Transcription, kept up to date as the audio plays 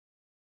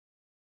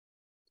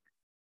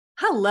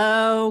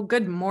Hello,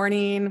 good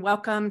morning.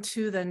 Welcome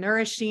to the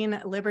Nourishing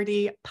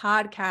Liberty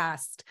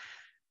podcast,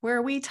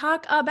 where we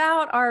talk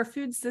about our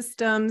food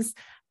systems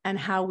and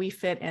how we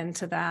fit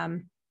into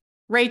them.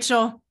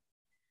 Rachel,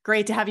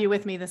 great to have you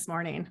with me this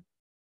morning.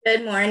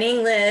 Good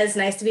morning, Liz.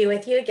 Nice to be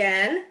with you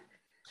again.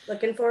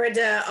 Looking forward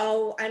to,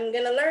 I'm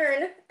going to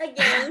learn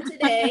again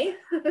today.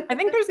 I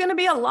think there's going to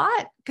be a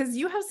lot because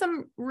you have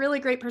some really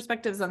great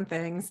perspectives on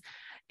things.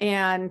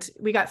 And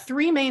we got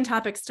three main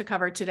topics to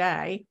cover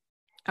today.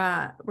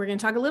 We're going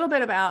to talk a little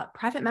bit about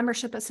private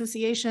membership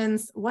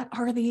associations. What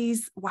are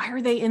these? Why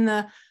are they in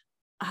the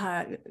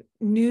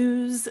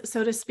news,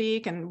 so to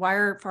speak? And why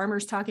are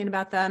farmers talking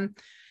about them?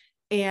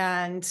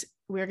 And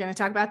we're going to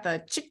talk about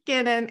the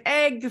chicken and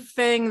egg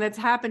thing that's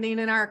happening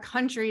in our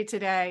country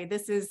today.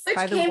 This is,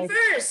 which came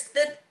first?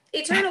 The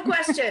eternal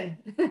question.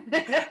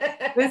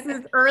 This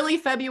is early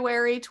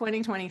February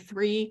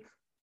 2023.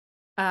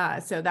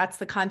 So that's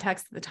the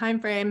context of the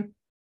time frame.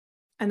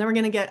 And then we're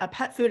going to get a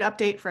pet food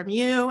update from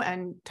you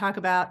and talk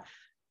about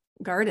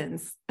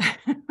gardens,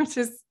 which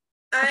is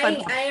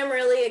I am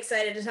really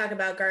excited to talk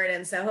about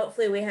gardens. So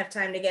hopefully we have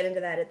time to get into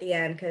that at the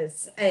end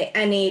because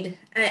I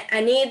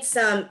need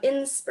some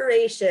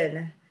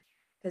inspiration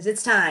because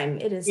it's time.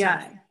 It is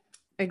time.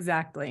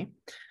 Exactly.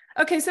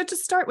 Okay, so to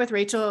start with,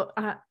 Rachel,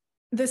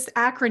 this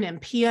acronym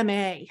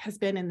PMA has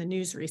been in the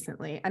news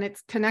recently, and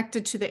it's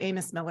connected to the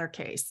Amos Miller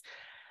case.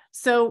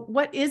 So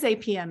what is a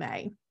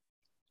PMA?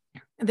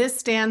 This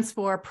stands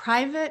for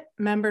Private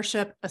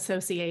Membership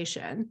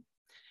Association.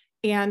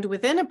 And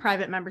within a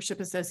private membership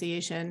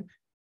association,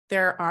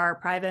 there are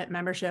private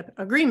membership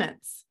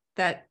agreements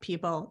that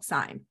people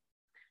sign.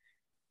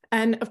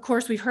 And of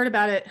course, we've heard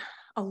about it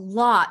a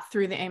lot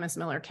through the Amos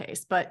Miller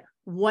case, but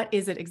what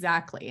is it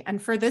exactly?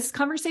 And for this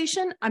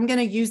conversation, I'm going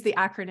to use the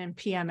acronym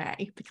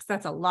PMA because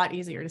that's a lot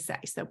easier to say.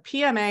 So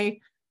PMA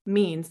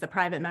means the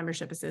Private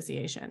Membership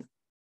Association.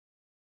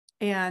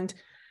 And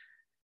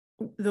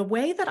the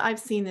way that I've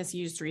seen this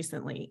used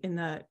recently in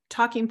the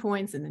talking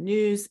points in the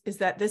news is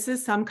that this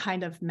is some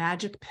kind of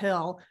magic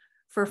pill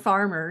for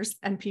farmers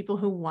and people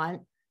who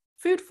want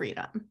food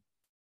freedom.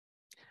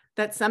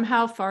 That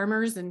somehow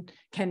farmers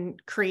can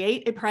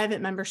create a private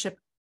membership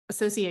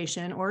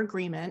association or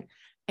agreement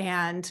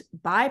and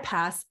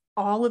bypass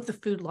all of the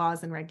food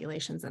laws and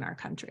regulations in our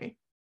country.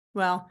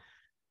 Well,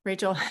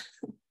 Rachel,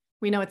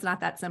 we know it's not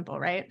that simple,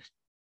 right?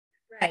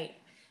 Right.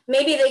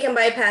 Maybe they can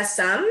bypass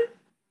some?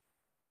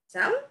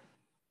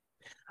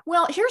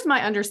 Well, here's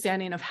my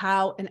understanding of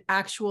how an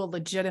actual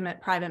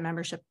legitimate private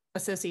membership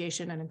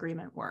association and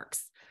agreement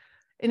works.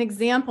 An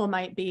example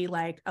might be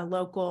like a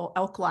local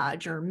elk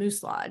lodge or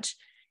moose lodge,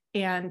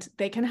 and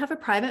they can have a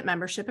private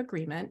membership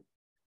agreement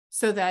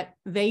so that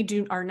they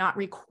are not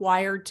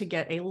required to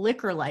get a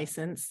liquor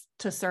license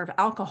to serve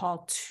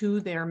alcohol to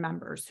their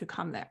members who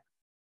come there.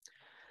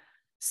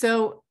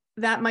 So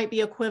that might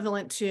be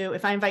equivalent to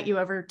if I invite you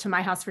over to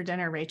my house for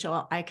dinner,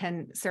 Rachel, I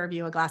can serve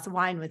you a glass of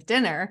wine with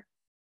dinner.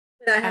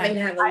 Without having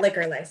to have a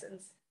liquor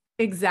license.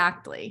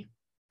 Exactly.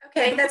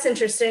 Okay, that's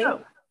interesting.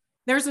 So,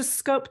 there's a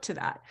scope to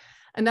that.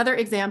 Another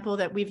example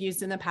that we've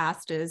used in the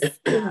past is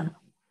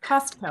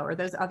Costco or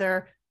those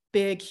other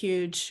big,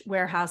 huge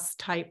warehouse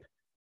type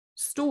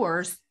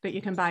stores that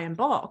you can buy in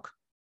bulk.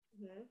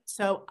 Mm-hmm.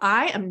 So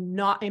I am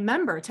not a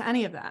member to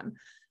any of them.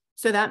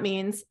 So that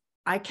means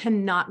I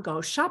cannot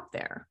go shop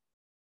there.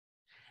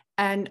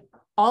 And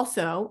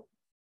also,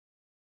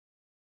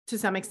 to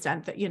some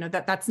extent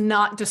that that's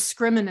not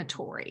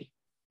discriminatory,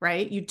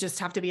 right? You just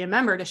have to be a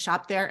member to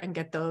shop there and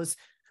get those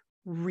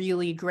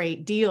really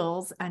great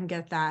deals and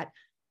get that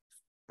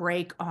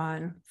break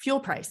on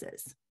fuel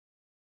prices.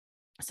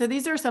 So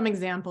these are some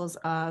examples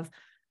of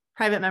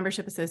private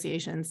membership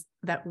associations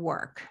that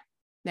work.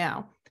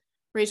 Now,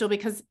 Rachel,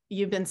 because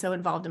you've been so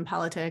involved in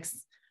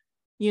politics,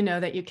 you know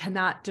that you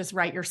cannot just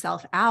write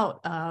yourself out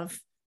of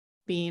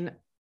being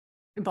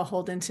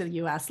beholden to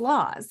US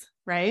laws,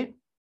 right?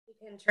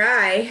 Can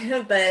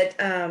try, but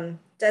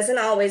doesn't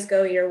always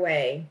go your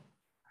way.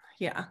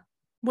 Yeah.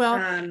 Well,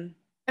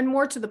 and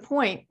more to the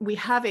point, we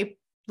have a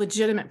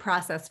legitimate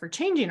process for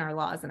changing our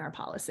laws and our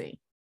policy.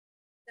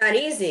 Not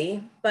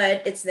easy,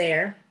 but it's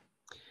there.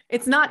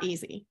 It's not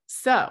easy.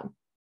 So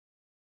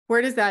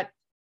where does that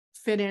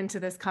fit into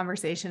this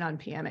conversation on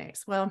PMAs?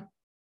 Well,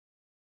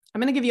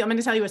 I'm going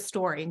to tell you a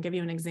story and give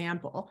you an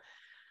example.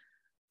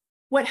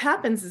 What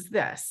happens is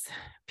this: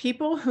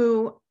 people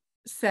who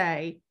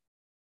say,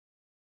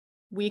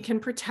 we can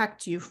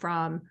protect you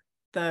from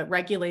the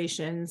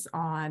regulations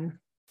on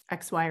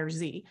X, Y, or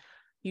Z.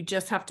 You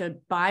just have to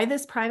buy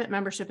this private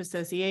membership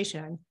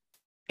association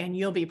and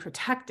you'll be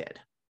protected.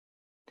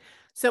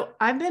 So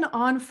I've been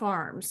on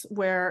farms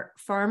where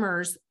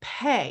farmers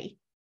pay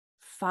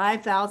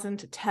 $5,000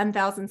 to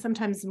 $10,000,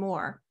 sometimes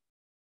more,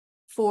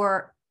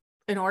 for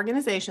an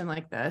organization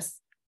like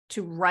this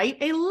to write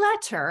a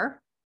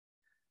letter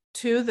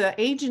to the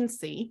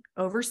agency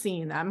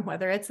overseeing them,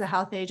 whether it's the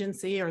health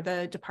agency or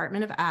the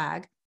Department of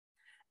Ag.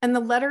 And the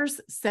letters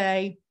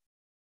say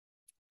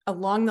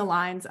along the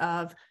lines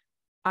of,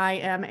 I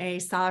am a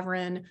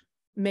sovereign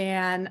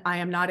man, I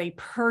am not a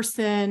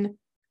person,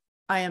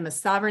 I am a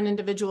sovereign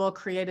individual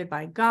created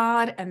by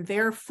God, and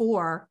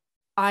therefore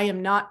I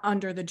am not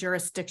under the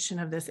jurisdiction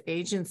of this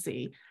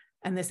agency.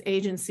 And this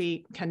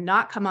agency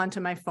cannot come onto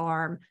my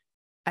farm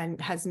and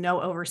has no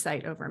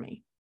oversight over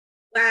me.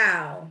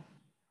 Wow.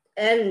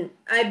 And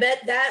I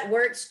bet that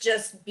works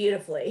just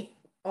beautifully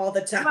all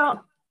the time.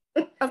 Well,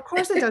 of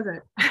course it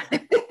doesn't.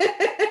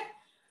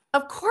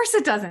 Of course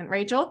it doesn't,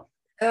 Rachel.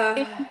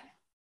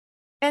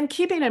 And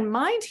keeping in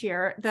mind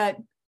here that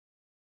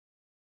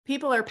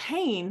people are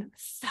paying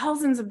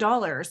thousands of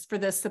dollars for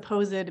this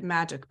supposed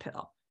magic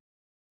pill.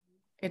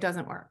 It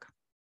doesn't work.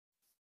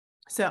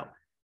 So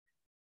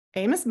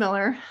Amos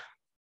Miller,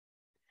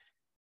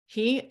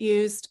 he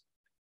used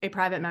a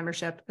private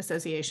membership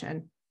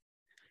association.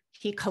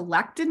 He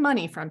collected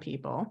money from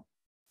people,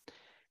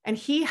 and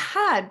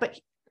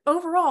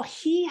overall,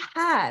 he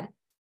had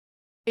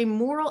a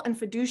moral and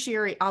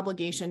fiduciary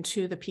obligation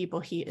to the people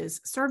he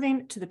is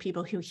serving, to the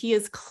people who he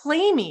is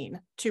claiming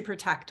to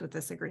protect with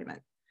this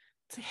agreement.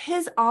 It's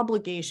his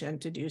obligation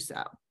to do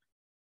so.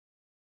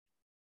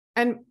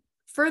 And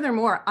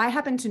furthermore, I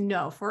happen to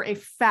know for a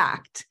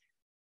fact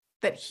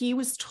that he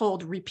was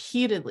told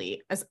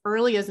repeatedly as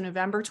early as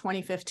November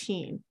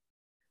 2015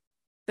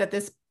 that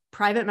this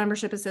private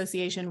membership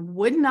association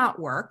would not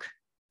work.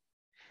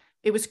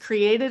 It was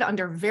created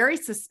under very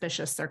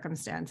suspicious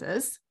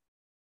circumstances,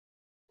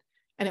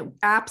 and it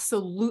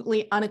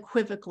absolutely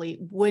unequivocally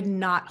would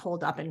not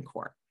hold up in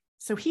court.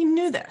 So he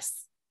knew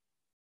this.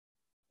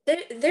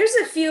 There's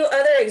a few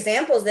other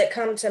examples that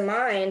come to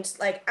mind,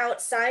 like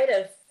outside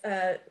of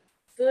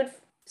food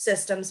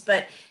systems,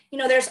 but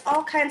there's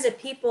all kinds of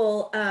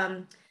people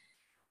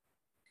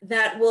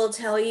that will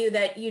tell you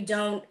that you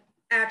don't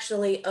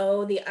actually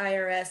owe the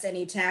IRS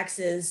any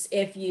taxes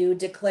if you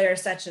declare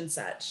such and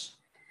such,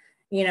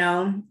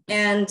 and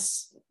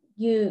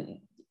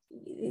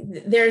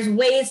there's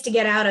ways to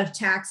get out of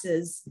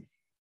taxes,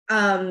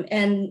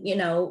 and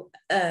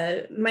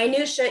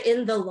minutia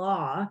in the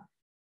law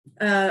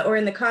or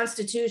in the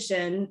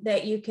Constitution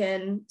that you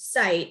can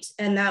cite,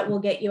 and that will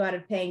get you out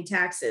of paying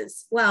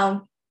taxes.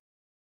 Well,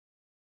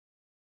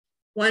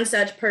 one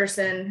such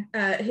person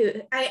who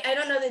I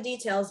don't know the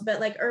details,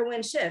 but like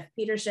Irwin Schiff,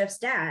 Peter Schiff's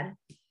dad,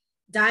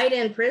 died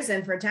in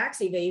prison for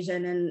tax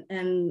evasion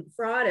and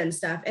fraud and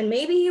stuff. And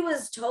maybe he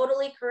was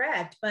totally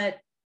correct, but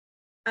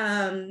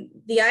the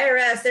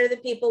IRS, they're the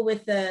people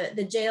with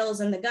the jails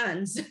and the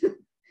guns.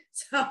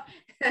 So,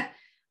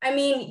 I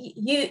mean,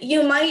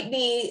 you might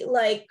be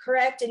like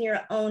correct in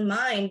your own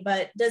mind,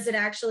 but does it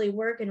actually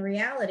work in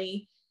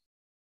reality?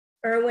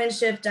 Irwin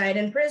Schiff died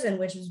in prison,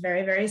 which was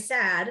very, very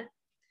sad.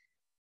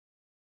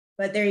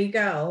 But there you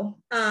go.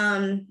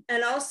 And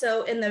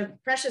also in the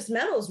precious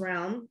metals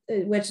realm,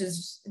 which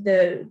is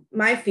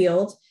my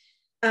field,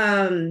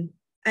 I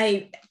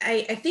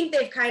think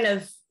they've kind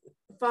of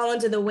fallen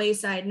to the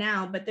wayside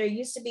now, but there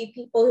used to be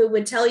people who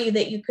would tell you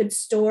that you could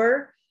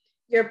store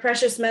your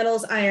precious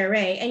metals IRA,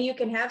 and you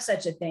can have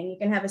such a thing. You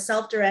can have a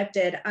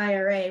self-directed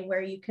IRA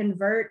where you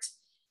convert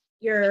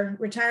your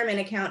retirement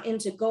account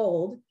into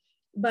gold.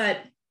 But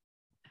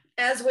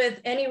as with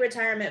any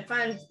retirement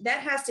fund, that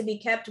has to be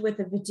kept with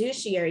a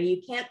fiduciary.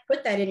 You can't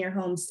put that in your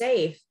home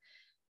safe.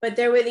 But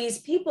there were these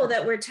people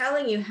that were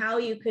telling you how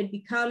you could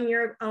become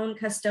your own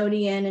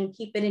custodian and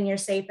keep it in your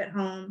safe at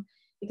home.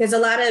 Because a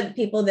lot of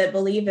people that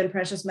believe in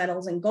precious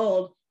metals and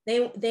gold,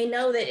 they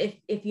know that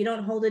if you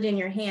don't hold it in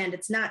your hand,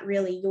 it's not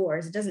really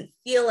yours. It doesn't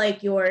feel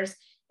like yours,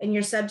 and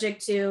you're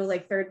subject to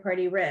like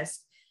third-party risk.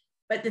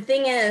 But the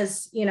thing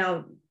is,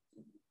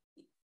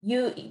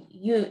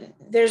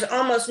 there's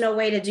almost no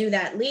way to do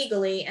that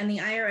legally, and the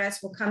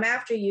IRS will come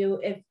after you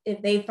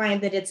if they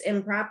find that it's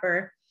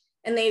improper.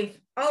 And they've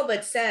all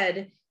but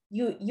said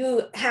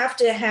you have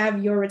to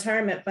have your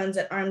retirement funds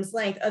at arm's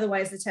length,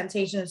 otherwise the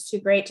temptation is too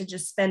great to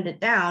just spend it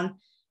down.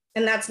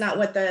 And that's not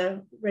what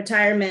the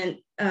retirement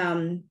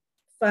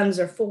funds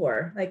are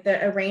for, like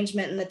the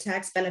arrangement and the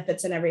tax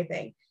benefits and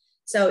everything.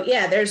 So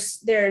yeah,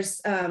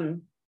 there's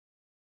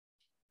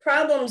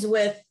problems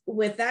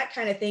with that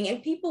kind of thing,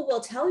 and people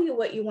will tell you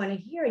what you want to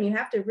hear, and you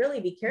have to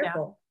really be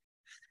careful.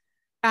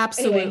 Yeah.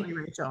 Absolutely, anyway,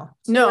 Rachel.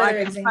 No,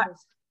 I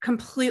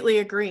completely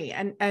agree.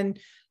 And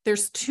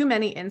there's too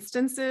many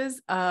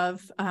instances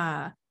of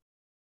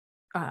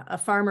a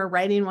farmer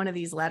writing one of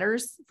these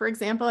letters, for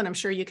example, and I'm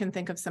sure you can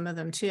think of some of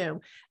them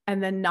too,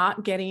 and then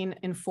not getting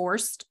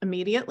enforced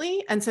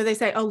immediately. And so they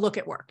say, oh, look,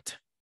 it worked.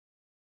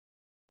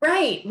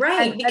 Right.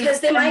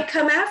 Because they might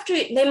come after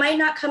you. They might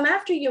not come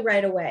after you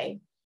right away.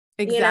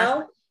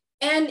 Exactly.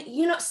 And,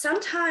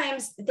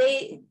 sometimes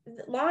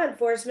law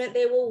enforcement,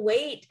 they will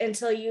wait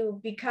until you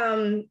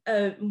become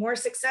more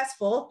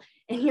successful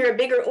and you're a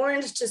bigger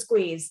orange to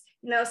squeeze.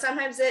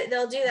 Sometimes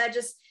they'll do that.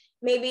 Just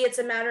maybe it's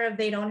a matter of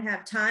they don't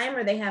have time,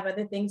 or they have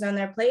other things on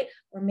their plate,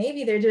 or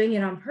maybe they're doing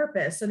it on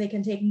purpose so they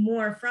can take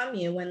more from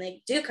you when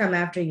they do come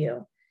after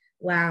you.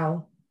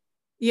 Wow.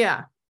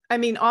 Yeah. I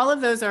mean, all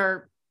of those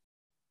are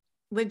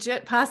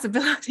legit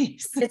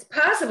possibilities. It's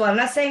possible. I'm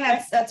not saying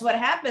that's what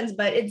happens,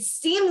 but it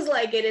seems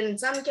like it in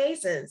some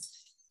cases.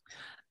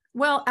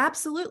 Well,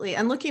 absolutely.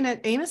 And looking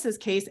at Amos's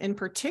case in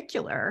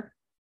particular,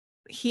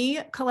 he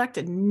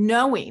collected,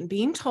 knowing,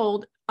 being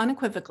told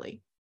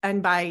unequivocally,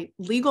 and by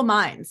legal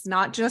minds,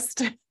 not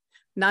just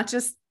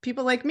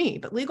people like me,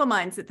 but legal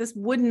minds, that this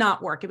would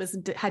not work.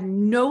 Had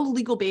no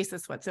legal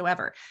basis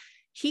whatsoever.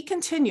 He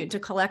continued to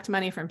collect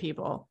money from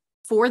people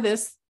for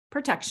this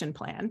protection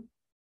plan.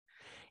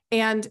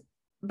 And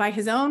by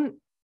his own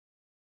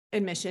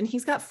admission,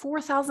 he's got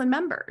 4,000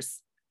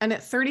 members. And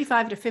at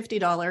 $35 to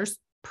 $50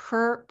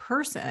 per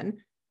person,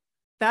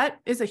 that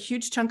is a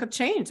huge chunk of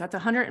change. That's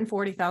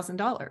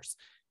 $140,000.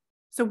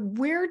 So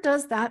where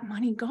does that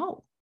money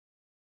go?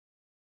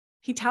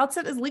 He touts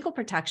it as legal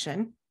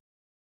protection.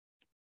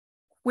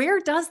 Where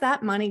does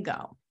that money go?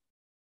 All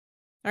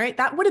right,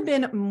 that would have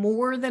been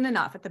more than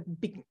enough at the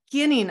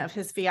beginning of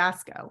his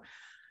fiasco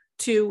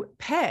to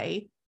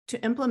pay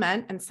to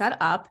implement and set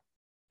up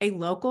a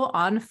local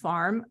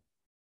on-farm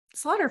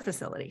slaughter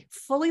facility,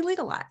 fully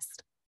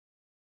legalized.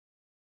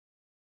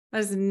 That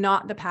is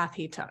not the path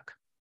he took.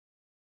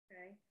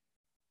 Okay.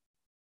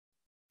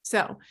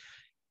 So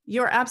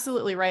you're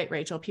absolutely right,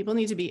 Rachel. People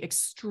need to be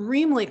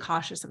extremely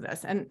cautious of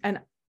this.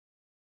 And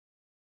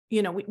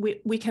you know,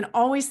 we can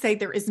always say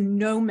there is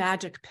no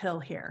magic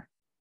pill here,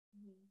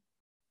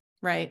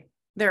 right?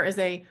 There is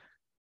a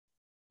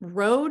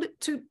road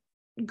to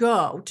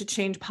go to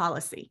change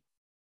policy.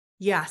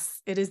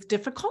 Yes, it is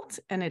difficult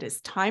and it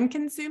is time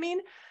consuming,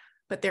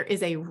 but there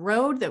is a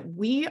road that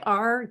we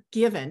are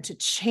given to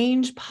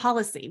change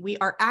policy. We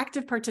are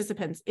active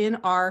participants in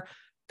our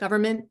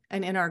government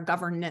and in our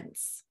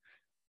governance.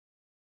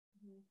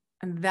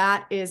 And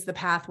that is the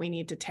path we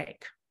need to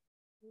take.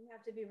 You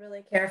have to be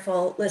really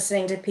careful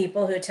listening to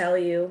people who tell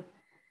you,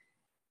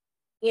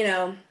 you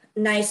know,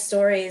 nice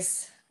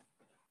stories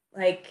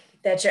like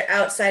that you're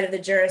outside of the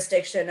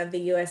jurisdiction of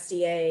the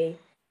USDA.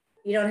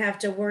 You don't have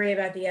to worry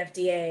about the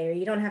FDA, or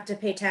you don't have to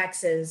pay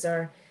taxes,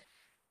 or,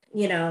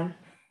 you know,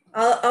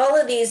 all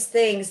of these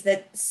things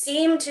that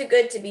seem too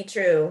good to be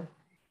true.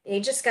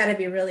 You just got to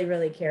be really,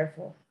 really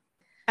careful.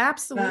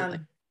 Absolutely.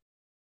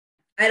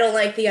 I don't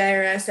like the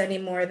IRS any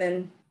more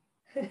than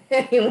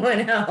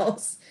anyone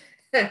else.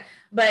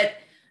 But,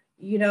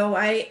 you know,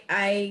 I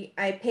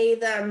pay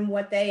them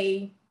what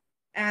they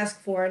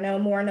ask for, no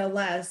more, no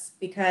less,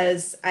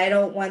 because I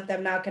don't want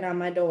them knocking on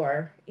my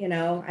door. You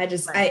know, I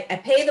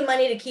pay the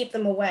money to keep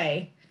them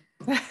away,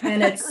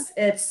 and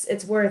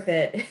it's worth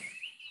it.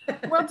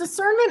 Well,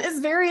 discernment is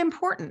very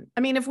important.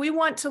 I mean, if we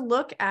want to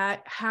look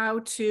at how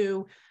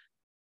to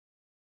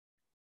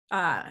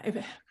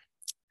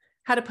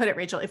put it,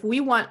 Rachel, if we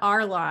want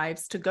our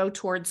lives to go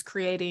towards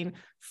creating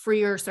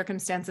freer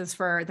circumstances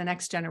for the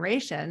next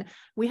generation,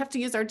 we have to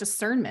use our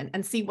discernment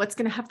and see what's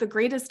going to have the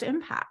greatest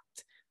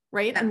impact,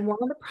 right? And one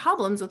of the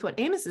problems with what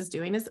Amos is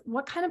doing is,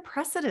 what kind of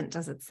precedent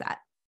does it set?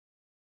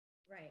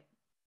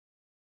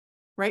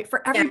 Right?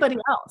 For everybody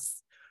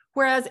else.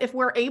 Whereas if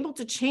we're able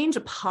to change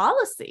a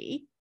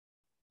policy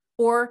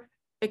or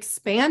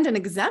expand an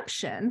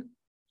exemption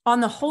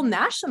on the whole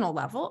national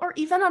level, or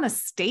even on a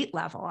state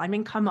level, I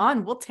mean, come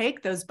on, we'll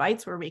take those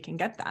bites where we can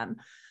get them.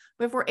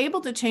 But if we're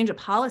able to change a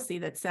policy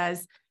that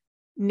says,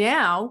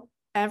 now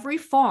every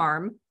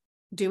farm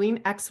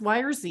doing X, Y,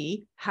 or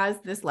Z has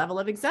this level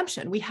of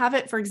exemption. We have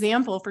it, for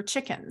example, for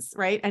chickens,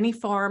 right? Any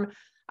farm,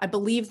 I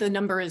believe the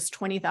number is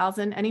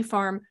 20,000, any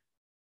farm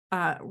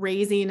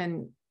raising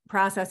and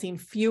processing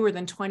fewer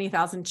than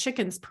 20,000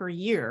 chickens per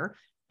year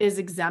is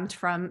exempt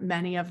from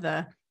many of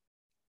the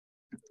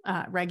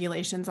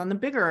regulations on the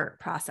bigger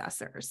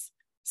processors.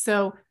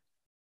 So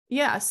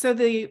yeah, so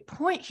the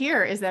point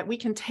here is that we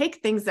can take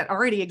things that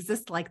already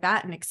exist like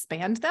that and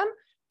expand them,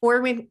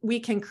 or we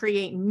can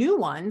create new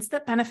ones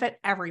that benefit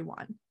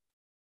everyone.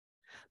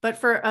 But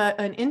for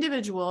an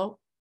individual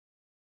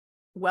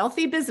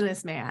wealthy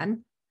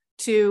businessman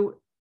to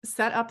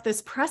set up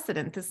this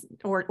precedent,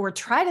 or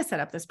try to set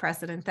up this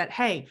precedent that,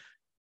 hey,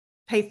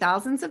 pay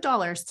thousands of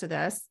dollars to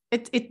this,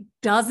 it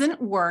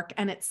doesn't work,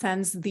 and it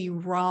sends the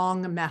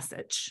wrong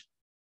message.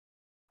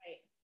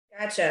 Right.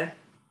 Gotcha.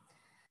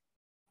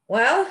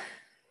 Well,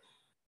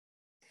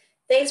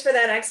 thanks for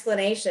that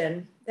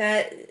explanation.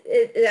 That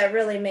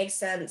really makes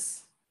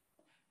sense.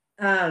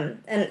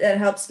 And it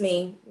helps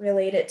me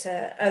relate it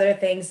to other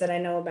things that I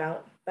know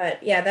about.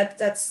 But yeah,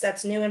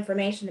 that's new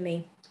information to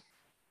me.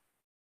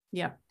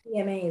 Yeah.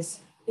 PMAs.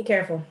 Be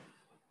careful.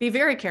 Be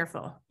very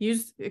careful.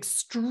 Use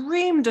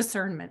extreme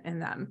discernment in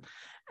them.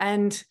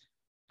 And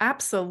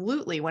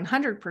absolutely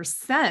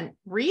 100%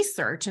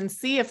 research and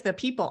see if the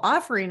people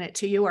offering it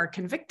to you are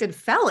convicted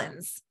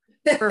felons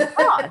for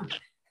fraud.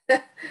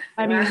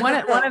 I mean, one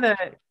of the,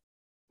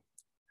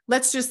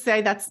 let's just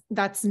say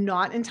that's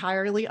not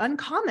entirely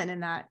uncommon in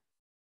that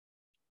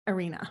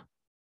arena.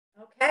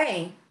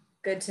 Okay.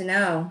 Good to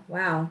know.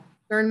 Wow.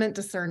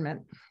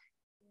 Discernment.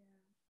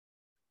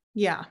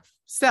 Yeah.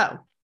 So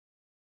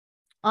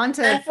on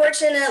to,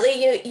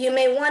 unfortunately, you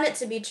may want it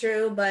to be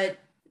true, but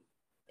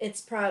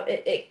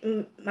it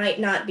might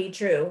not be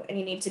true, and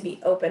you need to be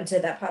open to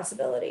that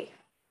possibility.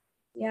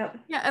 Yeah.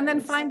 Yeah. And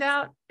then find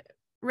out,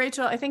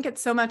 Rachel, I think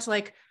it's so much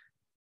like,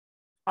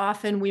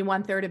 often we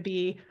want there to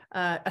be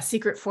a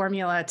secret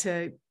formula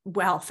to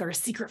wealth or a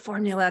secret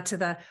formula to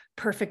the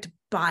perfect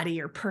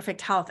body or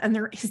perfect health. And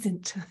there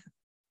isn't.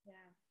 Yeah.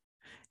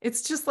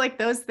 It's just like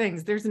those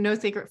things. There's no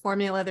secret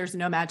formula. There's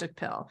no magic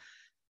pill.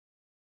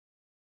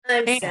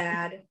 I'm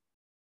sad.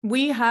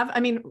 We have, I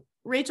mean,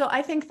 Rachel,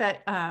 I think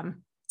that,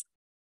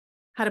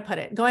 how to put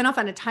it, going off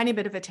on a tiny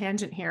bit of a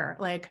tangent here,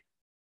 like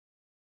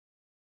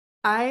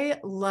I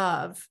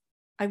love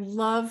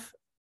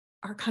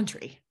our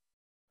country.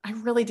 I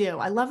really do.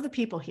 I love the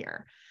people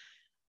here.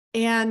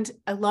 And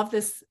I love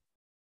this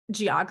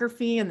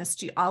geography and this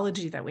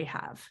geology that we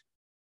have,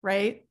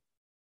 right?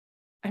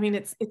 I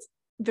mean,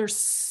 there's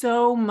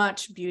so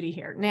much beauty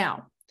here.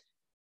 Now,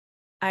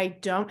 I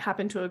don't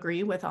happen to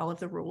agree with all of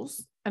the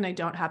rules, and I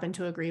don't happen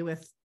to agree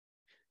with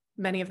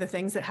many of the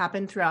things that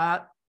happened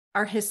throughout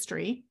our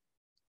history.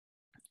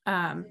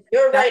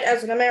 You're right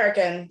as an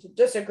American to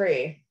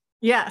disagree.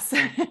 Yes.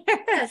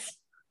 Yes.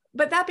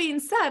 But that being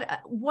said,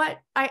 what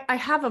I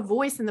have a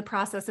voice in the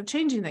process of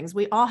changing things.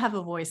 We all have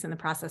a voice in the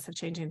process of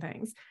changing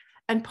things.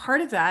 And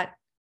part of that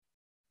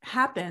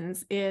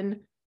happens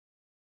in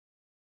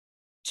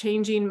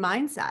changing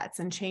mindsets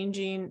and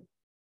changing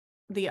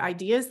the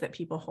ideas that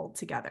people hold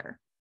together.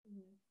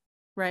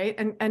 Right.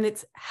 And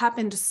it's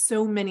happened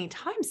so many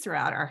times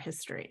throughout our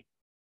history.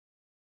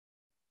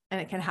 And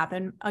it can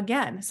happen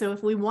again. So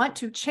if we want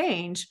to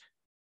change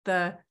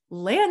the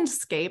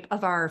landscape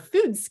of our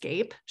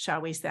foodscape,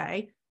 shall we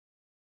say,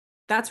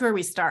 that's where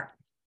we start.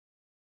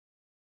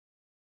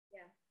 Yeah.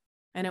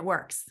 And it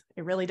works.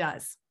 It really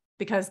does.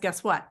 Because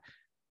guess what?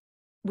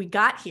 We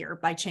got here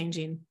by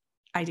changing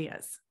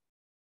ideas.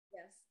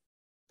 Yes.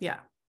 Yeah.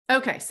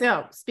 Okay.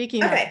 So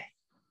speaking of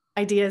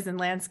ideas and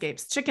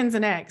landscapes, chickens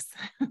and eggs.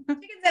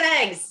 Chickens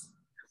and eggs.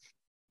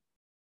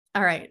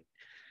 All right.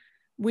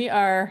 We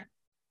are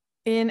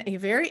in a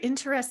very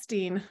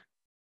interesting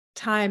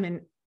time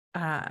in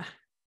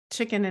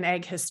chicken and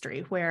egg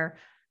history where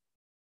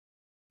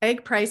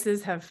egg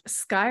prices have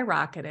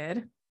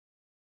skyrocketed.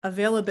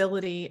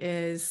 Availability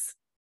is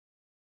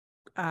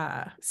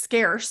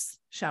scarce,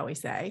 shall we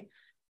say.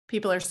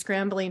 People are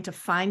scrambling to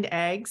find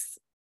eggs.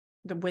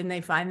 When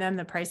they find them,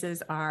 the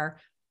prices are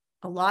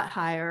a lot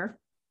higher.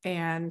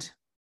 And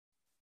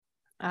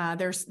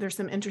there's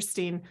some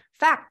interesting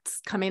facts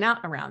coming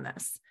out around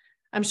this.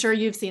 I'm sure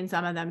you've seen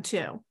some of them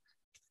too.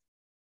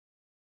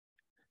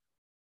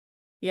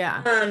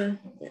 Yeah.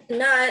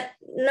 Not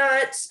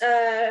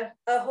a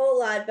whole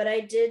lot, but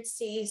I did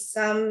see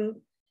some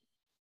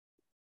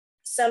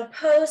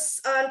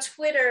posts on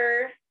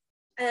Twitter,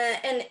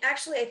 and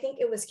actually I think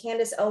it was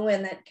Candace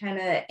Owen that kind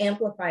of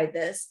amplified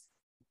this.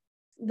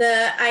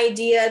 The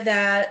idea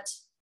that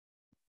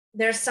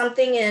there's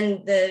something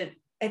in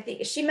I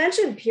think she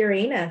mentioned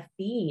Purina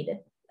feed,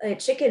 like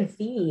chicken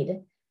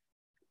feed.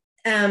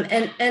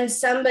 And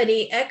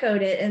somebody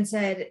echoed it and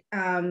said,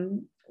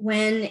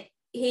 when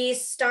he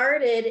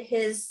started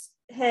his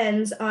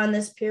hens on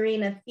this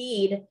Purina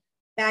feed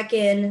back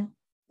in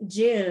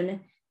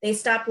June, they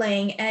stopped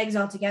laying eggs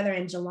altogether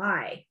in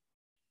July.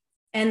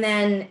 And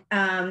then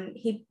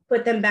he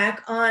put them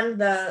back on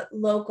the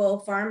local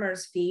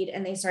farmer's feed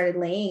and they started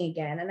laying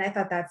again. And I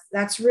thought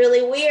that's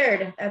really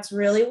weird. That's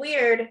really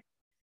weird.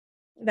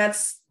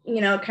 That's,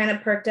 kind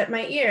of perked up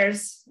my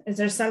ears. Is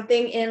there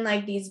something in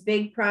like these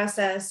big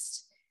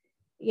processed,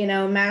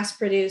 mass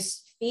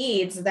produced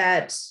feeds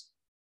that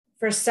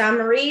for some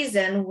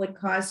reason would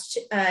cause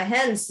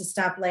hens to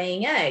stop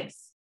laying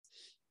eggs?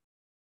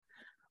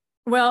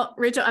 Well,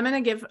 Rachel, I'm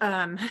going to give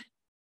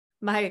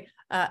my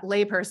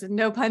layperson,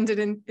 no pun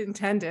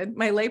intended,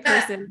 my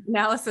layperson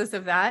analysis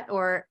of that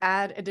or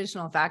add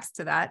additional facts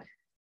to that.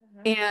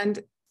 And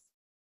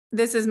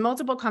this is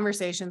multiple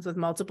conversations with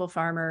multiple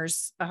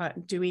farmers,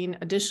 doing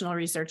additional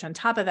research on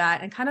top of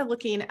that and kind of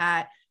looking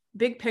at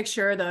big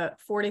picture, the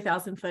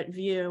 40,000 foot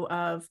view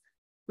of,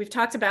 we've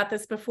talked about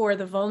this before,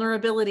 the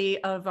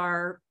vulnerability of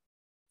our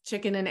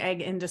chicken and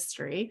egg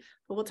industry,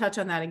 but we'll touch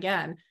on that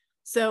again.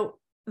 So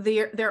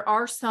there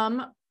are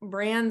some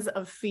brands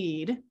of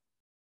feed,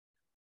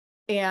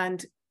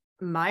 and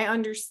my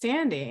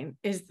understanding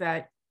is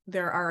that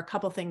there are a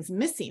couple things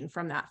missing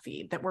from that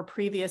feed that were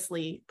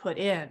previously put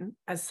in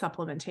as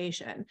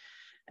supplementation.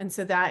 And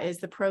so that is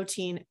the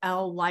protein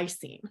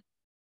L-lysine.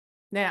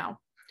 Now,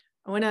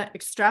 I want to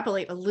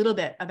extrapolate a little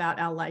bit about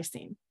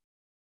L-lysine.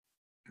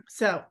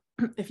 So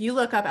if you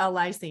look up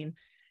L-lysine,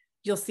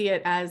 you'll see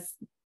it as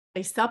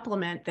a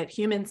supplement that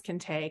humans can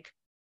take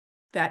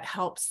that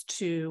helps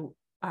to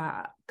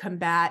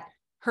combat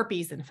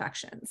herpes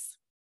infections.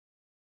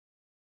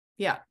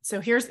 Yeah, so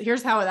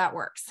here's how that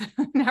works.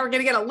 Now we're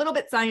going to get a little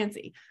bit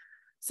sciencey.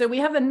 So we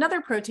have another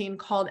protein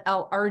called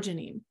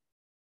L-arginine,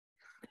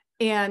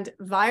 and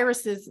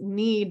viruses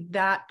need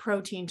that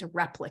protein to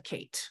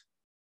replicate.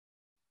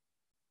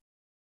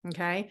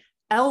 Okay,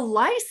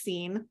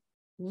 L-lysine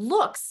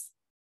looks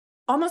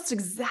almost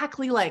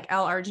exactly like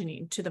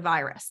L-arginine to the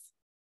virus.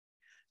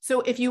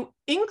 So if you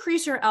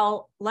increase your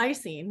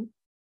L-lysine,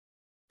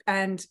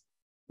 and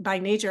by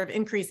nature of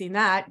increasing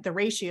that, the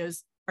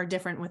ratios are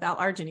different with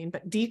L-arginine,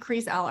 but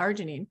decrease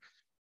L-arginine,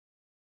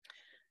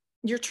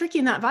 you're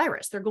tricking that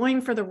virus. They're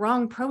going for the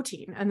wrong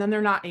protein, and then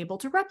they're not able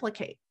to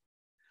replicate.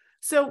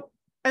 So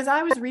as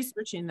I was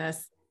researching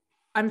this,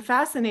 I'm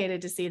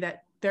fascinated to see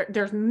that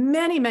there's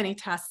many, many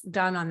tests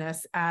done on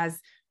this as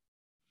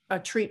a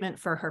treatment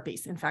for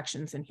herpes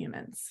infections in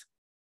humans.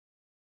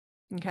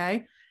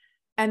 Okay.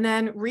 And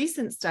then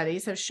recent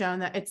studies have shown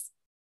that it's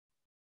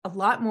a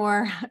lot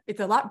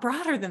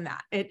broader than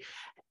that. It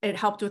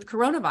helped with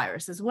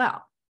coronavirus as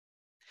well.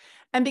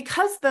 And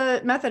because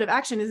the method of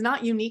action is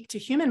not unique to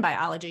human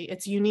biology,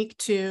 it's unique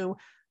to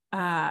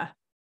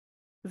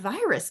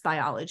virus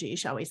biology,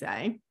 shall we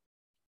say,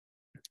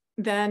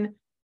 then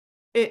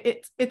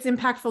it's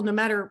impactful no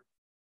matter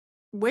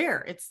where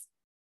it's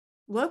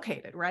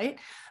located, right?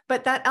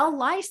 But that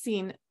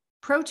L-lysine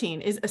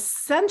protein is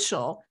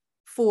essential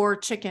for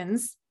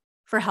chickens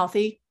for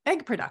healthy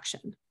egg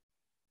production.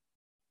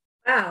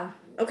 Wow.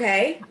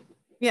 Okay.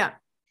 Yeah.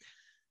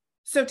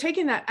 So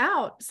taking that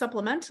out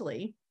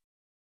supplementally,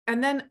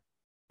 and then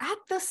at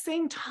the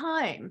same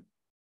time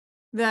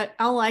that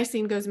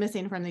L-lysine goes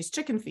missing from these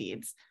chicken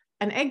feeds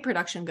and egg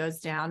production goes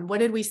down, what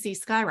did we see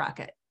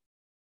skyrocket?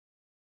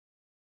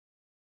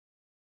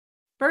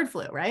 Bird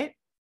flu, right?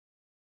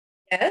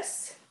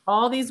 Yes.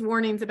 All these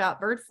warnings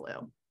about bird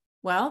flu.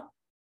 Well,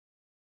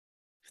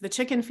 if the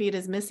chicken feed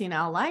is missing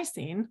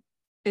L-lysine,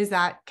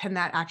 can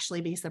that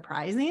actually be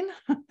surprising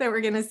that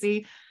we're going to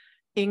see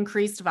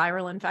increased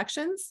viral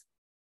infections?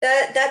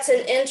 That's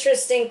an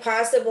interesting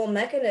possible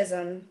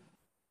mechanism.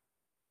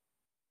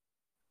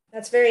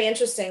 That's very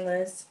interesting,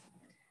 Liz.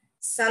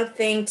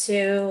 Something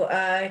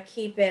to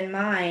keep in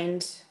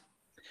mind.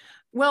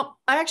 Well,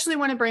 I actually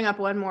want to bring up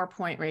one more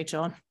point,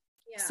 Rachel.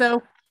 Yeah.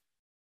 So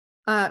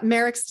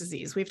Marek's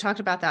disease, we've talked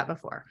about that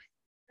before.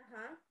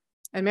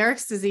 And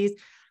Marek's disease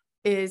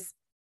is,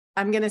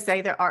 I'm going to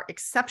say there are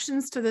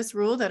exceptions to this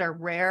rule that are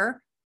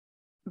rare,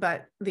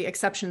 but the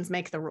exceptions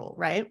make the rule,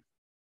 right?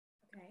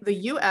 Okay. The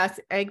U.S.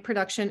 egg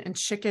production and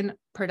chicken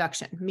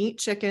production, meat,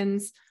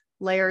 chickens,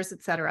 layers,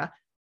 etc.,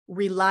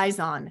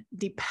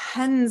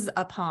 depends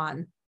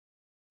upon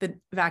the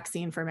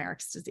vaccine for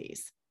Marek's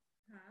disease.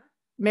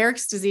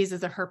 Marek's disease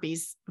is a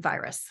herpes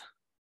virus.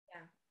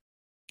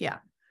 Yeah.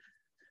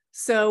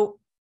 So,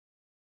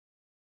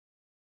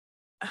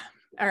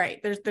 all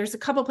right, there's a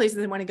couple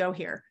places I want to go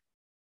here.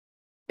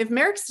 If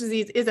Marek's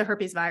disease is a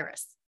herpes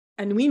virus,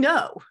 and we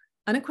know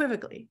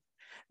unequivocally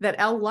that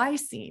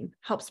L-lysine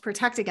helps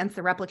protect against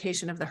the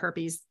replication of the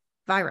herpes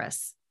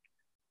virus,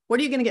 what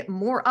are you going to get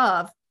more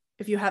of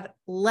if you have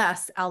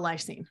less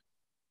L-lysine?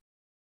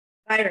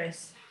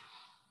 Virus.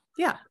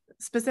 Yeah,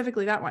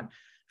 specifically that one.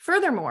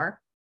 Furthermore,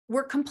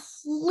 we're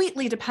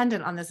completely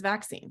dependent on this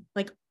vaccine.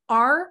 Like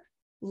our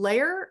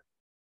layer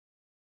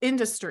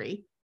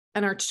industry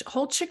and our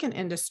whole chicken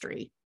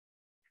industry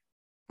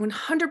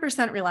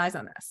 100% relies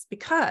on this,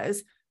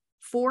 because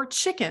for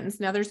chickens,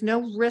 now there's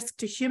no risk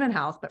to human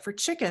health, but for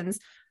chickens,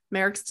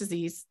 Marek's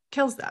disease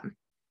kills them.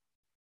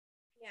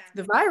 Yeah.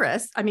 The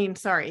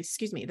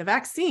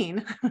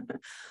vaccine,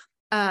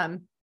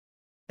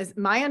 as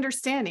my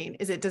understanding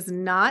is, it does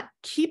not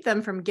keep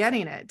them from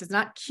getting it, does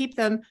not keep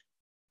the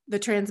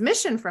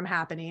transmission from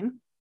happening,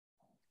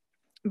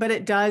 but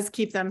it does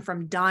keep them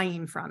from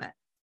dying from it.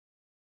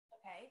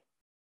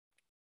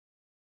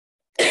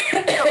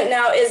 Okay.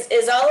 Now,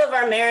 is all of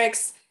our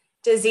Marek's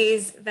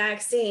disease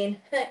vaccine,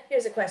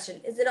 here's a question,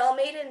 is it all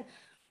made in,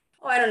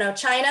 I don't know,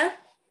 China?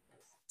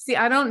 See,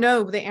 I don't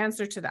know the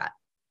answer to that.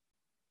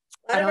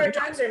 A lot of our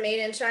drugs are made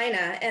in China,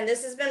 and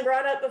this has been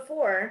brought up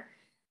before.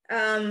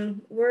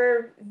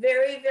 We're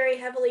very, very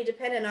heavily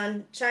dependent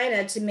on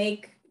China to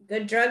make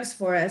good drugs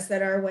for us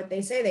that are what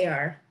they say they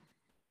are.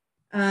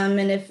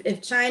 And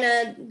if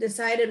China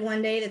decided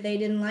one day that they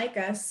didn't like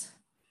us,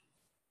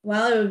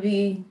 well, it would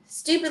be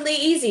stupidly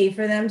easy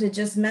for them to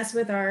just mess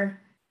with our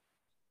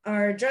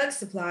drug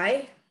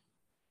supply.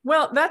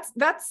 Well,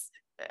 that's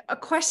a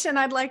question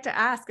I'd like to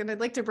ask, and I'd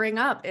like to bring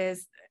up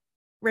is,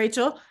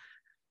 Rachel,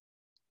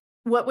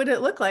 what would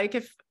it look like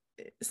if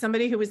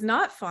somebody who was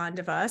not fond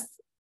of us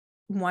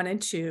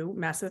wanted to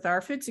mess with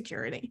our food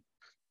security?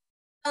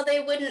 Well,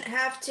 they wouldn't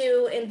have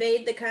to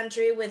invade the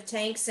country with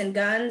tanks and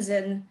guns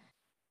and,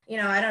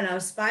 I don't know,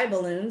 spy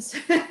balloons.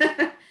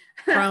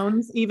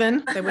 Drones,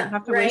 even. They wouldn't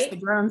have to waste the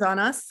drones on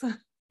us.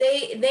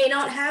 They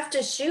don't have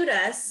to shoot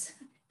us.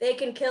 They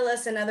can kill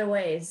us in other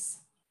ways.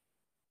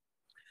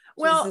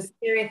 Well, it's a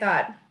scary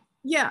thought.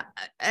 Yeah.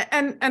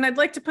 And I'd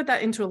like to put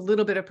that into a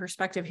little bit of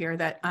perspective here,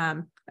 that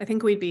I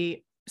think we'd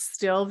be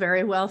still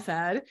very well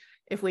fed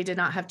if we did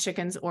not have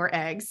chickens or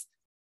eggs,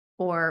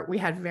 or we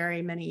had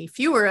very many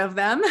fewer of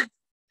them.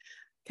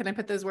 Can I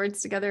put those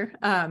words together?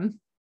 I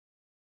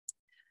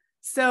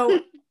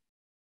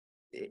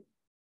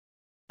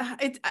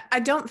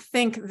don't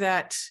think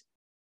that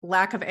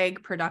lack of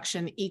egg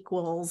production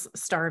equals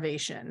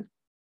starvation.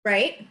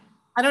 Right.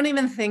 I don't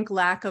even think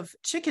lack of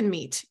chicken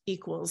meat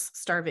equals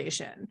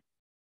starvation.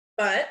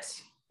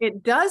 But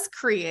it does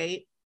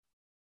create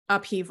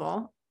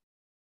upheaval.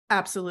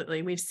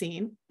 Absolutely. We've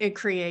seen it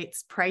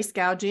creates price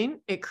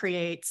gouging. It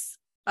creates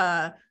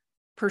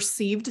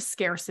perceived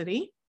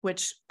scarcity,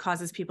 which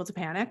causes people to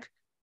panic.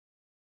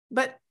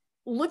 But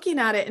looking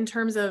at it in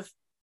terms of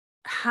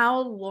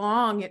how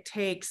long it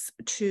takes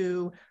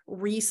to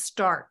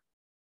restart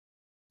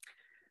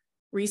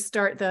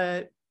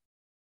the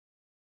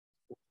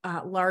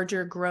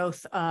larger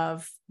growth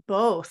of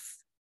both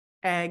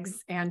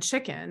eggs and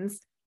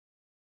chickens,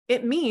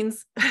 it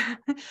means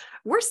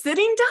we're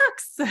sitting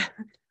ducks.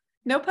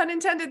 No pun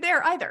intended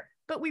there either,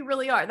 but we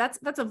really are. That's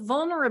a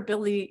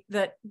vulnerability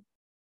that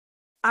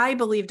I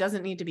believe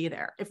doesn't need to be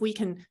there. If we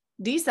can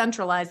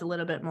decentralize a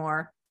little bit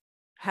more,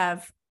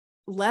 have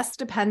less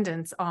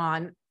dependence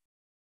on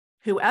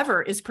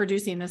whoever is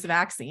producing this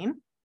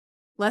vaccine,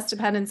 less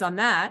dependence on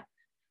that,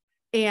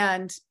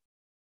 and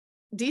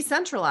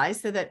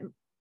decentralize so that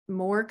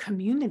more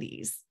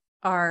communities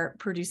are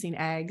producing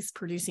eggs,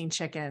 producing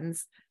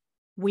chickens,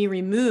 we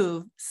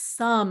remove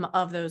some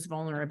of those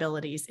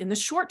vulnerabilities in the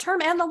short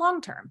term and the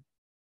long term.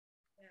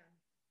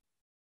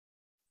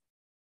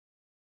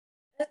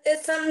 Yeah.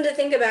 It's something to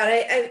think about.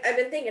 I've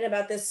been thinking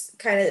about this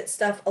kind of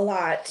stuff a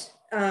lot,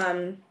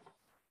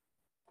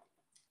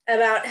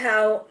 about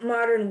how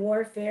modern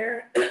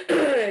warfare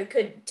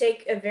could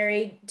take a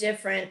very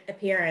different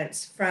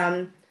appearance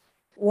from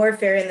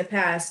warfare in the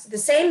past. The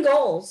same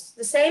goals.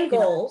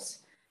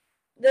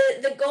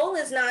 The goal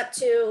is not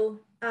to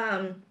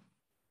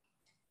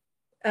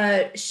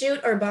shoot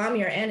or bomb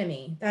your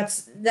enemy.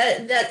 That's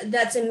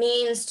a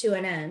means to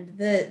an end.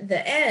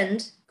 The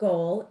end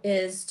goal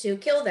is to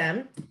kill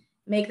them,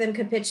 make them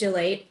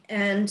capitulate,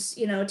 and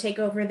take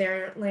over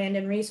their land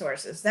and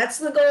resources. That's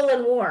the goal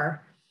in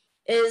war.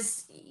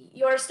 Is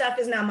your stuff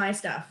is now my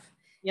stuff,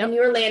 and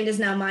your land is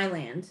now my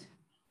land.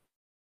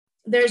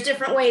 There's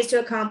different ways to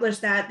accomplish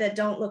that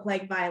don't look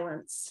like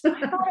violence.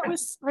 I thought it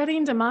was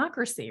spreading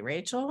democracy,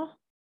 Rachel.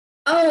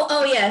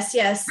 Oh yes.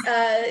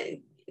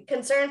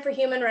 Concern for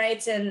human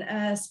rights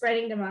and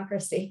spreading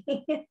democracy.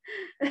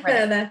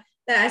 Right.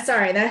 That's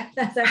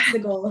the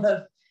goal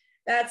of.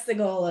 That's the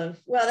goal of.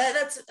 Well,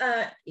 that's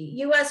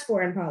U.S.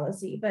 foreign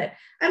policy, but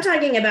I'm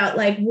talking about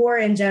like war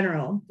in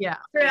general. Yeah.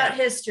 Throughout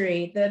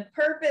history, the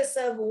purpose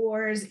of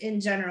wars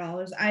in general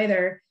is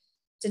either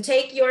to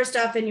take your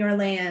stuff in your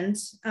land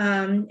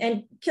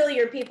and kill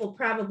your people,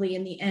 probably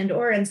in the end,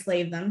 or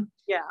enslave them.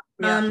 Yeah.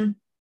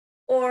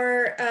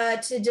 Or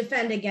to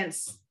defend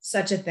against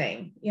such a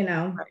thing,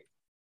 Right.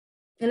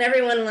 And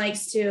everyone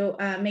likes to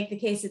make the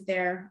case that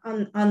they're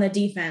on the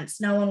defense.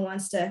 No one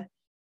wants to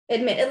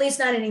admit, at least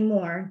not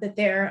anymore, that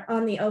they're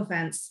on the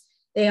offense.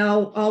 They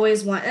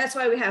always want. That's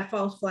why we have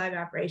false flag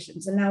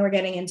operations, and now we're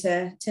getting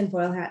into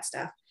tinfoil hat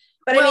stuff.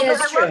 But I mean,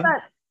 it's true.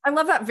 I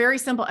love that very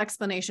simple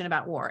explanation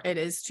about war. It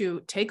is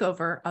to take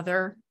over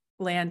other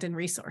land and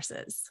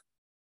resources.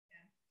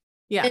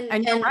 Yeah,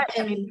 and you're right.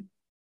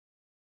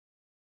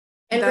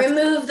 And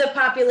remove the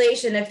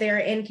population if they are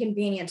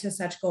inconvenient to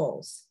such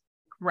goals.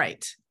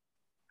 Right.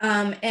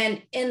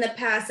 And in the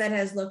past, that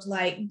has looked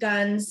like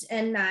guns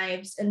and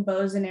knives and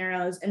bows and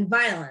arrows and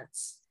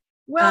violence.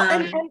 Well,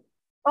 and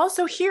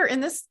also here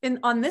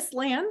on this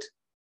land,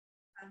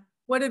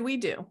 what did we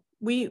do?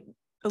 We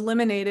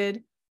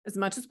eliminated as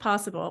much as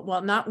possible.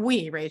 Well, not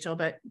we, Rachel,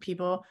 but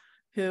people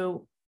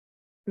who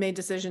made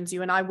decisions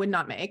you and I would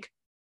not make,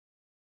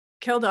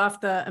 killed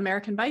off the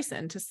American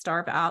bison to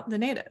starve out the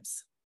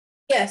natives.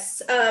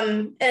 Yes.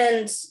 And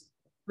this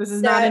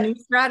is not a new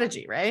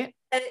strategy, right?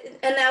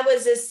 And that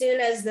was as soon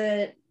as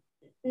the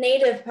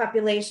native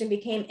population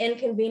became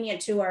inconvenient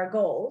to our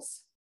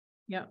goals.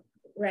 Yeah.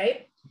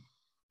 Right.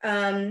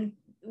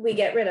 We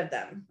get rid of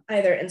them,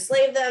 either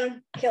enslave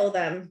them, kill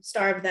them,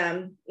 starve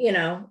them,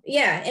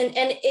 Yeah. And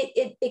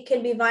it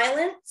can be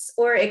violence,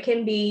 or it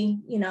can be,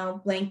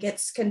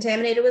 blankets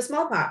contaminated with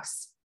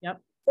smallpox. Yep.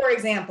 For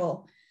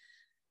example.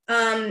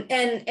 And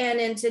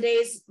in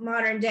today's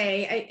modern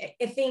day,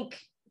 I think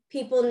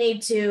people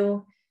need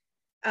to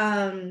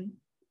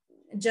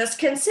just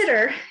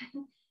consider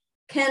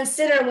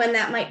when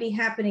that might be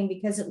happening,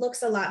 because it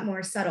looks a lot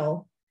more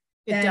subtle.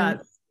 It does.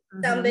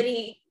 Mm-hmm.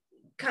 Somebody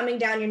coming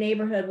down your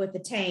neighborhood with a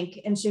tank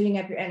and shooting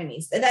up your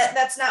enemies.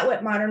 That's not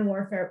what modern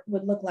warfare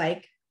would look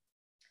like.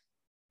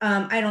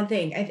 I don't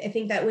think. I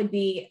think that would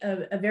be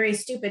a very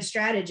stupid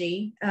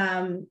strategy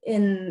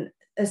in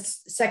a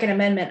Second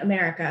Amendment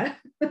America.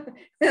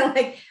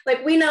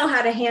 like we know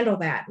how to handle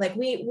that. Like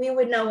we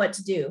would know what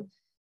to do.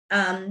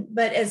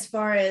 But as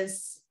far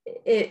as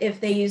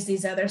if they use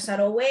these other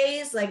subtle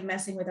ways, like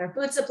messing with our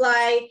food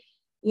supply,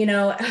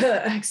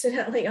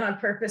 accidentally on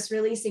purpose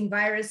releasing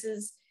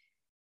viruses,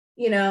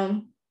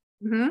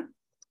 Mm-hmm.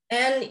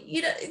 And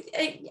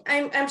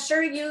I'm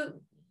sure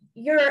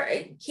you're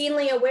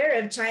keenly aware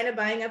of China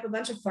buying up a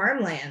bunch of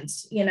farmland.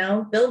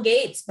 Bill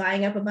Gates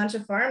buying up a bunch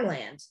of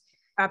farmland.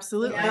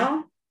 Absolutely.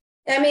 I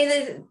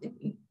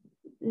mean,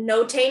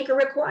 no tanker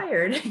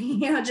required.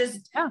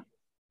 Just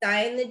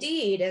sign the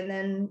deed, and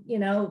then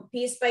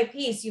piece by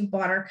piece you've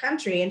bought our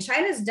country. And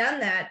China's done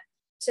that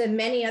to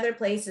many other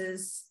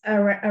places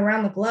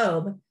around the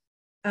globe.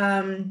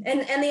 And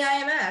the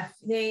IMF,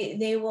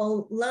 they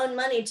will loan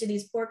money to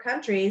these poor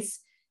countries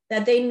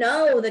that they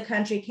know the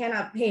country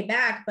cannot pay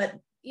back, but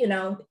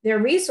their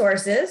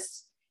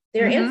resources,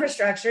 their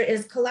infrastructure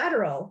is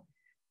collateral.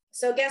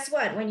 So guess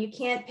what? When you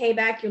can't pay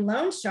back your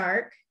loan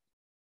shark,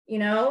 you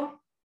know,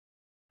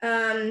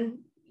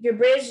 your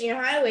bridge and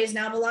your highways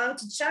now belong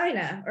to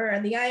China or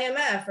the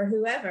IMF or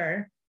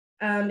whoever.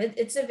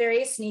 It's a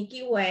very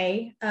sneaky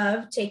way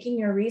of taking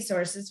your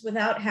resources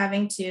without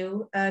having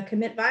to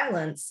commit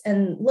violence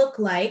and look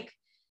like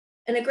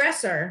an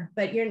aggressor.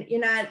 But you're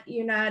not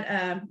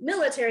a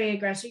military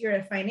aggressor. You're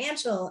a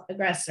financial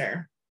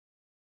aggressor.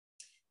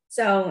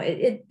 So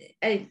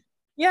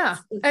yeah,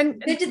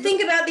 and to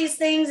think about these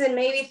things and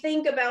maybe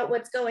think about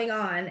what's going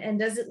on, and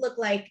does it look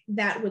like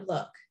that would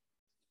look?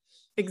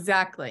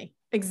 Exactly.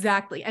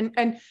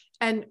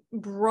 And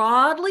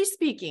broadly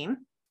speaking,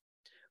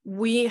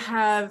 we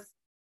have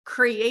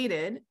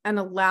created and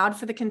allowed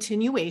for the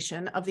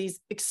continuation of these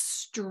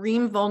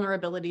extreme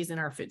vulnerabilities in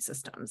our food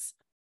systems,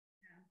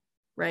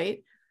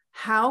 right?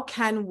 How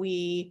can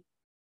we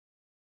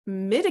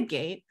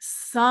mitigate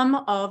some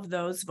of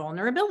those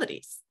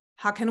vulnerabilities?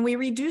 How can we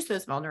reduce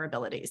those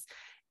vulnerabilities?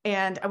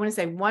 And I want to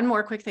say one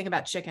more quick thing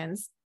about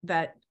chickens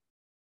that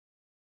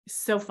is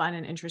so fun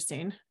and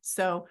interesting.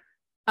 So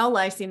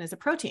L-lysine is a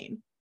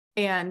protein,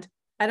 and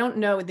I don't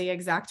know the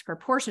exact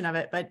proportion of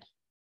it, but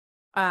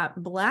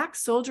black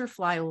soldier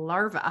fly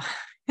larva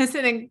is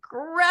an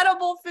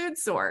incredible food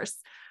source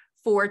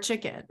for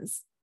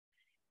chickens.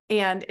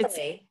 And it's,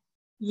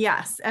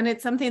 yes, and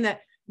it's something that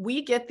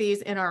we get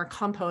these in our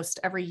compost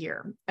every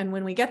year. And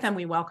when we get them,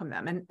 we welcome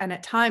them. And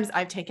at times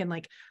I've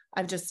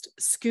just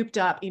scooped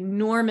up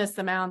enormous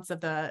amounts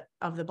of the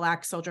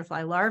black soldier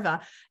fly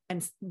larva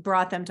and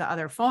brought them to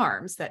other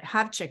farms that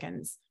have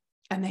chickens,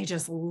 and they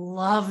just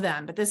love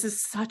them. But this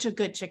is such a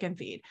good chicken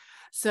feed.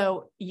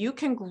 So you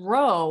can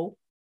grow,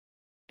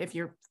 if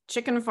you're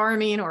chicken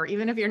farming, or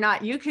even if you're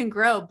not, you can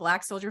grow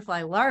black soldier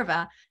fly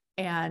larva,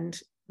 and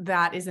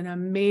that is an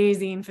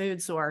amazing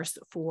food source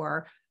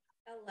for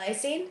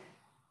L-lysine.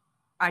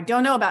 I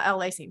don't know about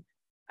L-lysine.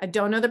 I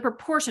don't know the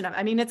proportion of,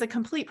 I mean, it's a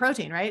complete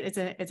protein, right? It's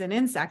an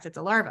insect, it's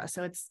a larva.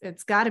 So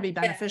it's got to be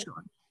beneficial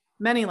on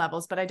many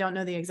levels, but I don't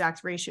know the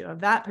exact ratio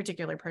of that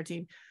particular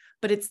protein,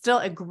 but it's still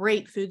a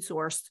great food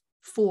source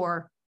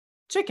for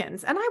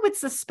chickens. And I would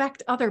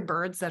suspect other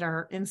birds that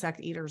are insect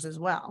eaters as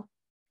well.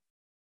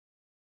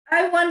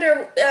 I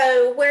wonder,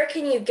 where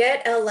can you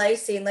get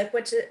L-lysine? Like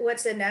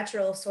what's the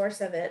natural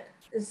source of it?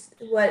 Is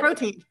what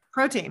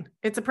protein.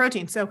 It's a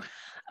protein. So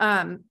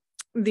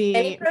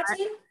any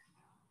protein?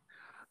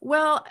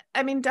 Well,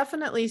 I mean,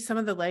 definitely some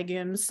of the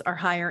legumes are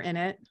higher in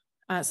it.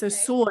 So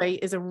soy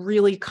is a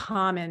really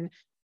common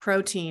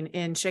protein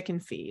in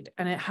chicken feed,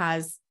 and it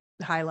has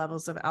high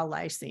levels of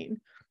L-lysine.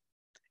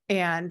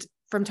 And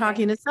from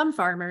talking to some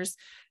farmers,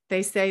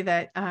 they say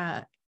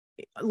that,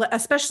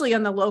 especially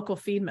on the local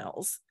feed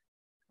mills,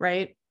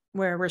 right,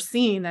 where we're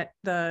seeing that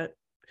the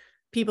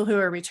people who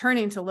are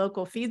returning to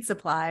local feed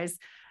supplies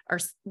are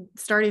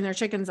starting their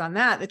chickens on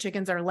that, the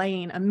chickens are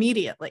laying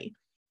immediately.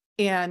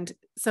 And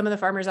some of the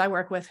farmers I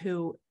work with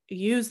who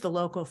use the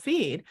local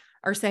feed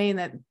are saying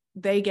that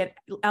they get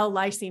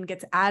L-lysine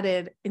gets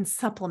added in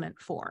supplement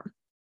form.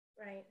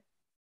 Right.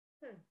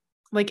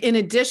 Like in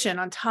addition,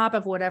 on top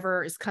of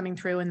whatever is coming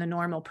through in the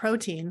normal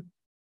protein,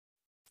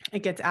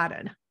 it gets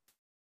added.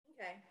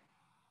 Okay.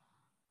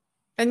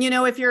 And, you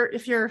know, if you're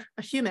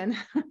a human,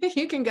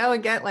 you can go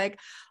and get like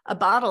a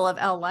bottle of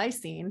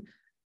L-lysine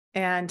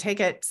and take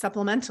it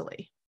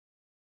supplementally.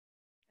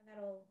 And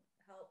that'll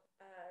help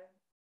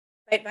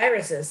fight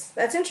viruses.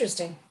 That's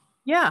interesting.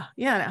 Yeah.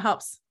 And it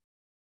helps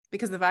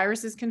because the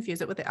viruses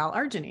confuse it with the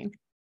L-arginine.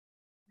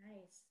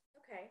 Nice.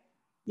 Okay.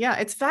 Yeah.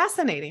 It's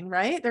fascinating,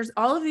 right? There's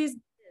all of these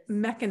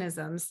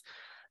mechanisms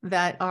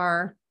that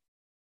are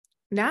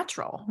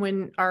natural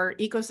when our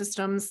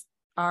ecosystems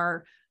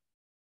are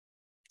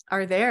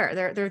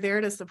there. They're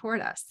there to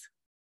support us.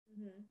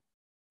 Mm-hmm.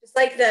 Just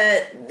like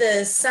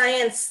the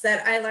science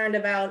that I learned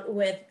about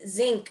with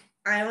zinc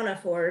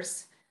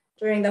ionophores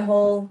during the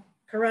whole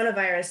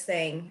coronavirus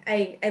thing.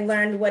 I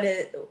learned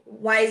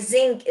why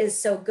zinc is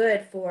so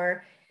good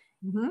for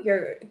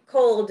your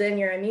cold and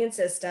your immune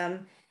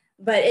system,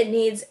 but it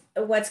needs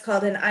what's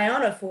called an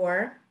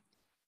ionophore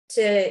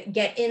to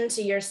get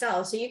into your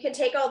cells. So you can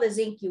take all the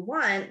zinc you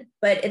want,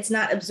 but it's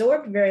not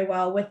absorbed very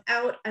well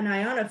without an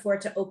ionophore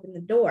to open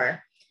the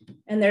door.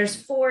 And there's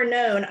 4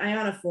 known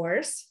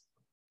ionophores: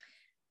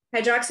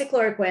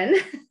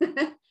 hydroxychloroquine,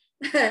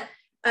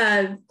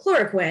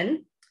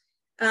 chloroquine,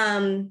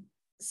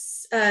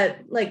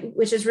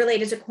 which is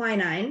related to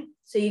quinine.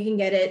 So you can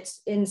get it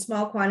in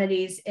small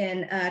quantities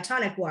in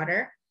tonic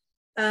water.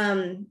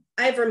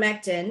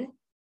 Ivermectin.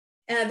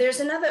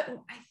 There's another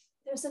one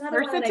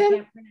I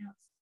can't pronounce.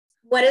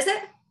 What is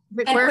it?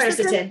 And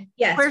quercetin.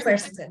 Yes,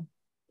 quercetin.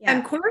 Yeah.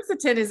 And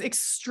quercetin is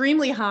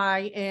extremely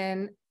high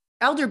in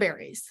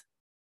elderberries.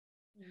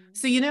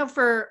 So, you know,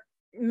 for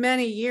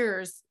many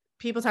years,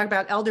 people talk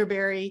about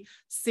elderberry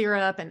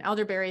syrup and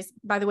elderberries.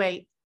 By the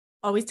way,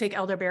 always take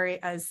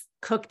elderberry as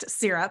cooked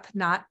syrup,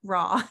 not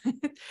raw.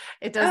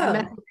 It does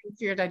many things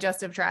to your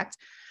digestive tract.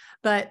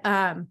 But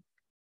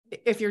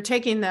if you're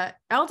taking the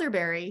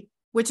elderberry,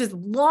 which has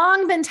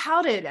long been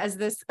touted as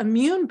this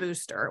immune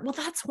booster. Well,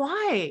 that's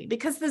why,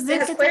 because the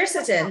zinc has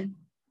quercetin.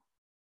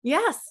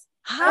 Yes,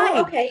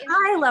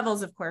 high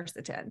levels of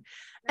quercetin.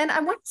 And I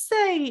want to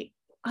say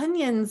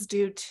onions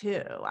do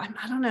too. I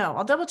don't know.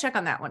 I'll double check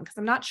on that one because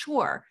I'm not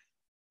sure.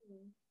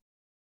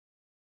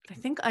 I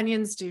think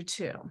onions do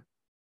too.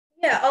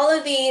 Yeah, all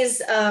of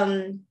these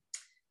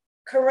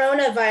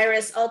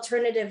coronavirus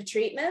alternative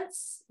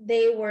treatments,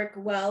 they work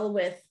well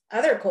with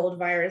other cold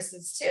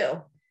viruses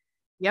too.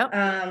 Yep.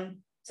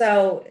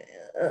 So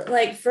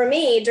like for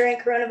me during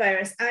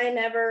coronavirus, I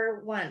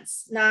never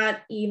once,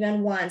 not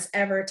even once,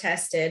 ever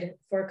tested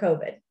for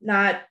COVID,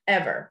 not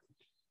ever.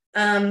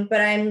 But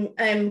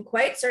I'm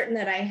quite certain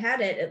that I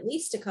had it at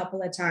least a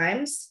couple of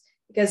times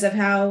because of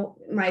how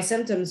my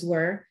symptoms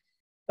were.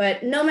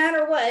 But no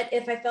matter what,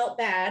 if I felt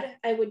bad,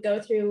 I would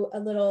go through a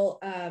little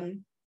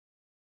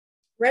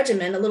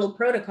regimen, a little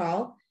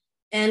protocol,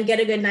 and get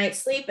a good night's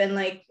sleep. And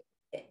like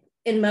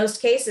in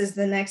most cases,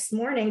 the next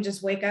morning,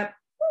 just wake up,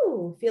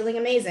 feeling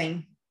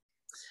amazing.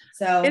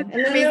 So it's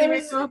amazing,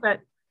 Rachel,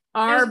 that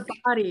our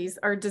bodies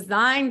are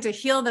designed to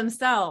heal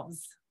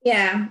themselves.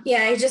 Yeah.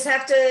 You just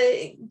have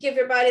to give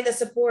your body the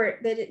support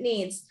that it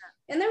needs.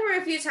 And there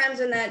were a few times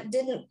when that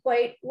didn't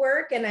quite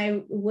work and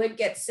I would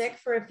get sick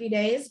for a few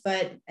days.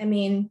 But I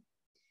mean,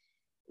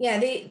 yeah,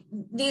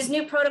 these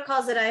new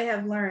protocols that I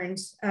have learned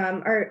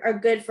are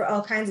good for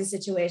all kinds of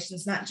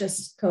situations, not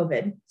just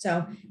COVID.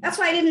 So that's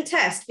why I didn't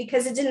test,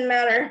 because it didn't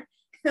matter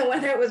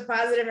whether it was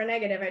positive or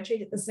negative. I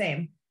treat it the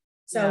same.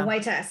 So why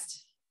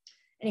test?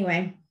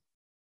 Anyway.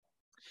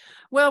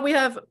 Well, we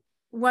have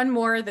one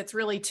more that's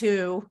really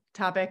two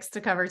topics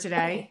to cover today.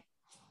 Okay.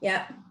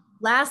 Yeah.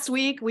 Last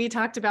week, we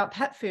talked about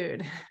pet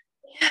food.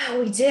 Yeah,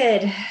 we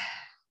did.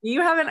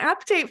 You have an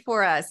update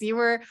for us. You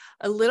were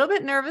a little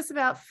bit nervous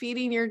about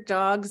feeding your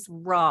dogs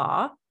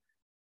raw.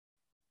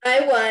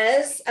 I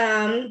was,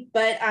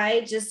 but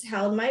I just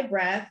held my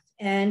breath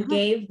and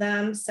gave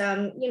them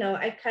some,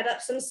 I cut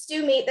up some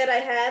stew meat that I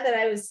had that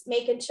I was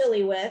making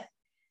chili with,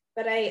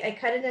 but I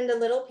cut it into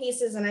little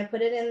pieces and I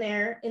put it in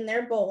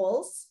their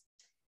bowls,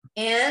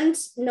 and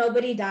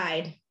nobody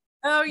died.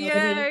 Oh,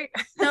 yay.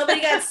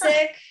 Nobody got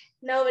sick.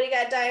 Nobody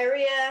got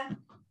diarrhea.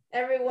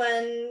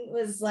 Everyone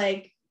was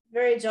like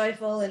very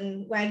joyful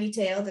and waggy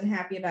tailed and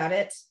happy about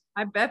it.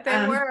 I bet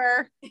they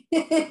were.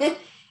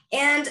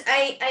 And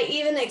I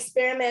even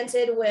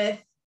experimented with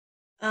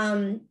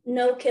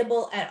no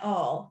kibble at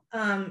all.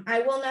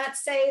 I will not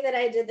say that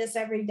I did this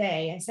every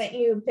day. I sent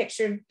you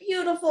pictured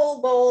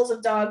beautiful bowls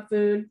of dog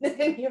food.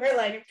 And you were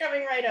like, I'm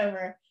coming right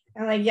over.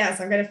 I'm like, yes,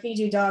 I'm going to feed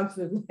you dog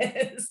food,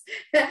 Liz.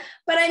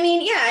 But I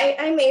mean, yeah,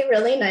 I made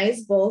really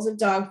nice bowls of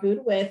dog food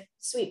with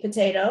sweet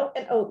potato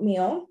and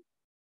oatmeal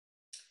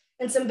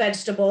and some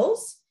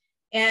vegetables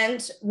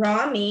and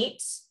raw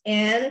meat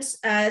and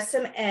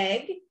some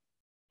egg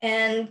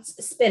and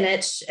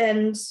spinach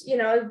and,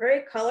 a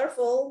very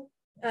colorful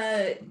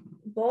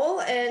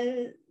bowl.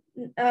 And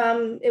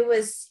it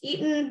was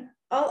eaten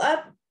all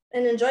up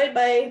and enjoyed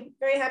by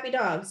very happy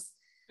dogs.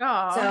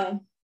 Oh,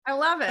 so I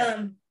love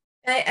it.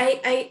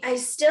 I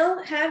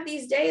still have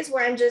these days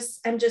where I'm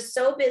just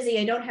so busy.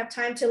 I don't have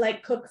time to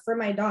like cook for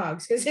my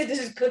dogs because it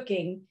is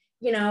cooking,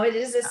 it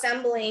is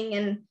assembling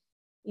and,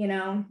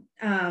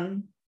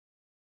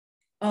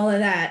 all of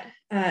that.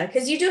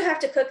 Because you do have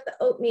to cook the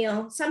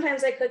oatmeal.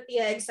 Sometimes I cook the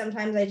eggs.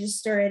 Sometimes I just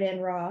stir it in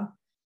raw.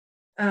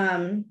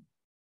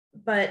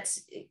 But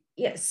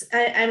yes,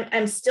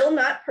 I'm still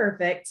not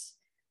perfect,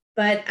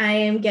 but I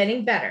am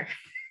getting better.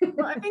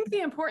 Well, I think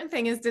the important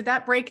thing is, did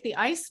that break the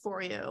ice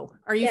for you?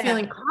 Are you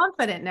feeling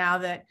confident now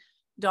that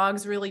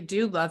dogs really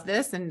do love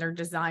this and they're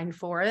designed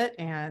for it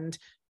and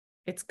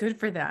it's good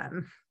for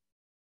them?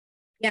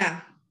 Yeah.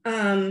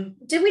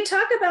 Did we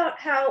talk about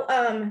how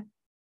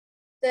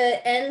the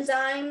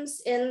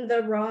enzymes in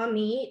the raw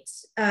meat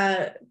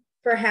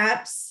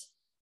perhaps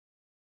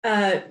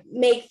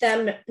make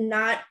them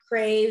not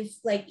crave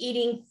like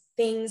eating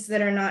things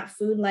that are not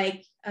food,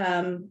 like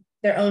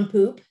their own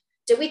poop?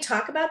 Did we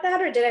talk about that,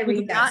 or did I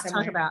read that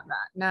somewhere? Talk about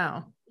that.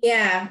 No.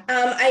 Yeah,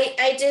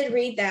 I did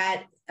read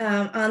that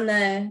on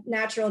the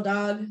Natural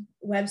Dog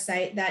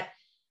website, that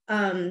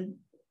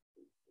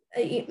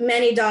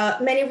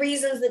many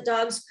reasons that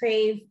dogs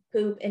crave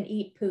poop and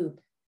eat poop,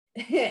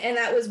 and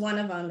that was one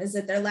of them, is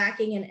that they're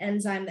lacking an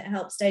enzyme that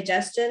helps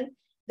digestion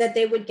that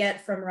they would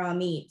get from raw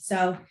meat.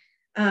 So,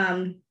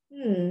 food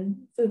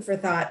for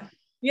thought.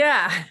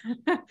 Yeah,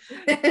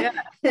 yeah.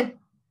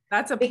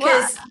 That's a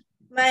because.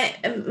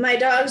 My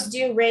dogs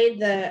do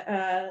raid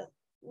the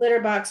litter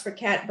box for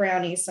cat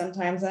brownies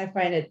sometimes. I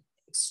find it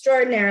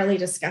extraordinarily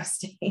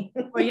disgusting.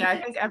 Well, yeah,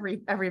 I think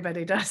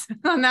everybody does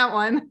on that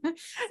one.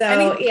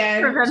 So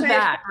yeah, prevent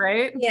that,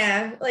 right?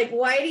 Yeah, like,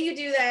 why do you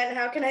do that? And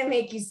how can I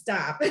make you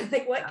stop?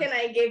 Like, what can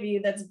I give you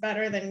that's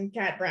better than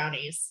cat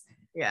brownies?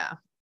 Yeah.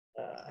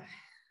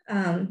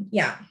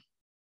 Yeah.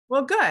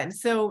 Well, good.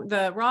 So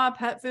the raw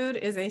pet food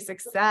is a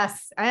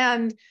success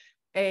and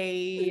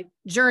a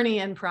journey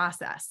and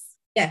process.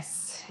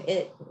 Yes,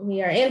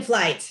 we are in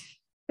flight.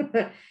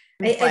 I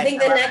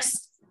think the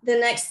the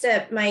next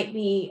step might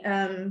be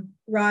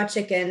raw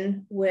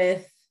chicken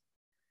with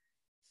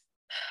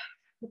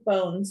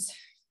bones.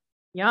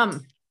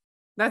 Yum.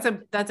 That's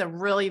a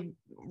really,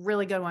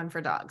 really good one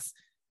for dogs.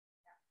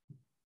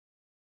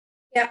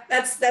 Yeah,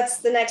 that's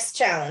the next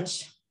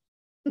challenge.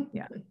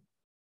 Yeah.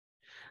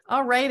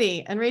 All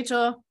righty. And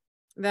Rachel,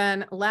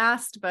 then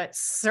last but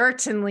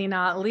certainly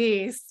not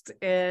least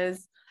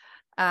is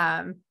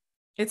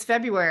it's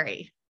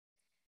February.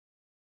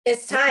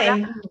 It's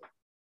time.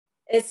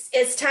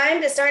 It's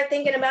time to start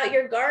thinking about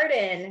your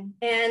garden.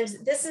 And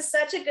this is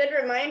such a good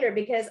reminder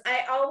because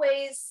I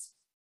always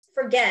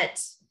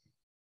forget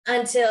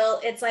until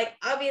it's like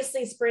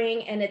obviously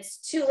spring and it's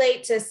too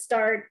late to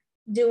start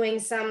doing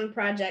some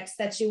projects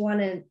that you want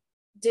to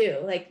do.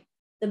 Like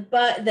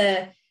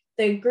the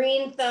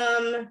green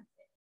thumb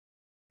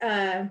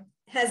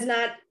has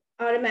not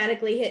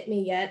automatically hit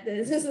me yet.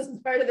 This is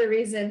part of the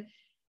reason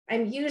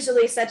I'm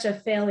usually such a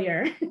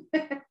failure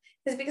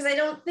is because I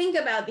don't think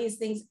about these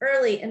things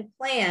early and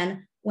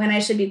plan when I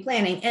should be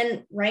planning.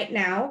 And right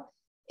now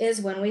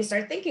is when we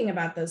start thinking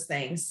about those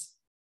things.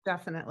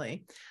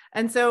 Definitely.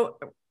 And so,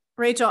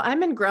 Rachel,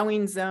 I'm in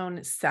growing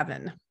zone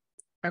 7.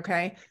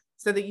 Okay.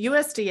 So the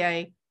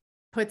USDA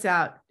puts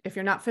out, if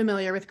you're not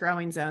familiar with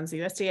growing zones, the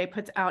USDA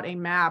puts out a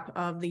map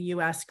of the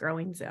US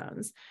growing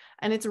zones,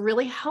 and it's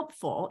really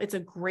helpful. It's a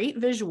great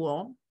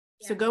visual.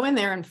 Yeah. So go in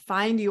there and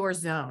find your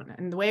zone.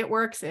 And the way it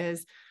works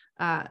is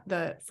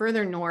the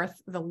further north,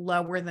 the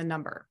lower the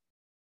number.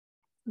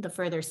 The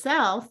further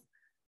south,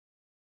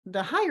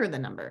 the higher the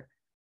number.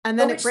 And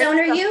then which zone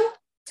are you?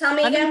 Tell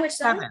me again which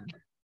zone?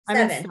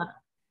 7. 7. I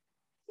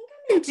think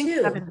I'm in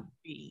 2.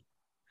 7B.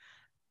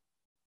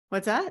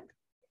 What's that? I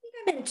think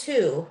I'm in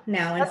 2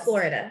 now in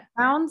Florida.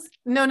 Pounds?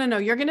 No.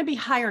 You're going to be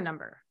higher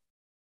number.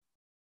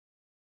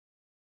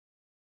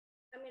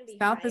 I'm going to be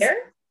South higher? Is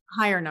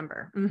higher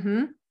number.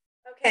 Mm-hmm.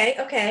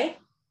 Okay.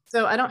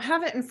 So I don't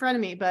have it in front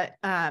of me, but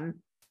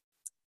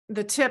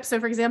the tip. So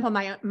for example,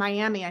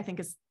 Miami, I think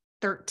is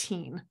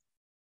 13.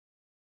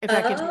 If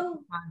that gives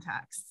you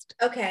context.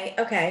 Okay.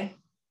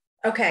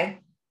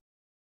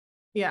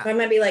 Yeah. So I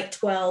might be like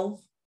 12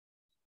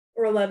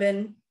 or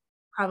 11.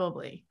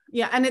 Probably.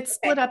 Yeah. And it's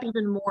split up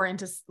even more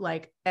into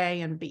like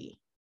A and B.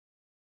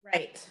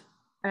 Right.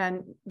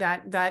 And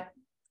that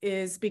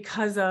is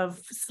because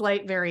of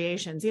slight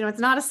variations. It's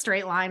not a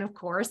straight line, of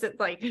course. It's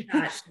like,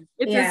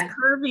 it's as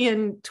curvy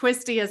and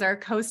twisty as our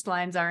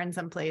coastlines are in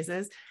some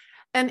places.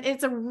 And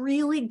it's a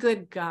really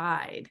good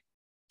guide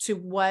to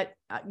what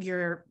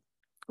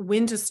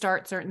when to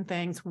start certain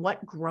things,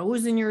 what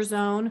grows in your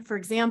zone. For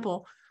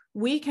example,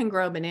 we can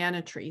grow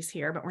banana trees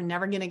here, but we're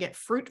never going to get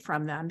fruit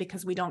from them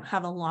because we don't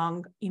have a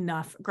long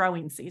enough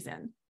growing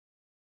season.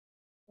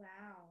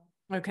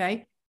 Wow.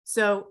 Okay.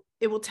 So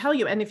it will tell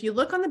you. And if you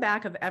look on the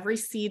back of every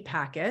seed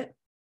packet,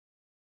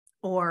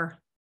 or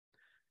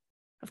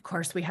of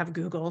course we have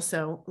Google,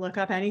 so look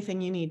up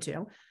anything you need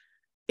to,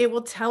 it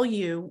will tell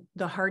you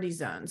the hardy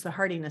zones, the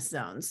hardiness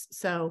zones.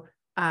 So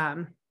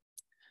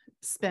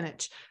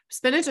spinach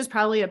is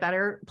probably a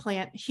better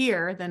plant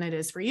here than it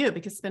is for you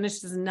because spinach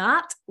does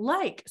not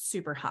like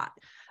super hot.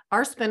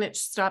 Our spinach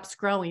stops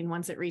growing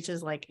once it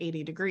reaches like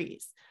 80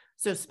 degrees.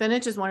 So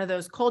spinach is one of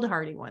those cold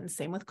hardy ones.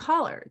 Same with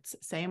collards,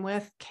 same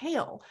with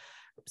kale.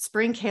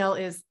 Spring kale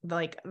is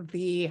like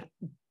the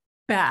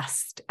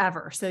best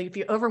ever. So if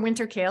you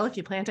overwinter kale, if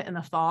you plant it in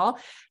the fall,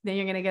 then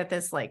you're going to get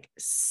this like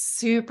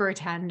super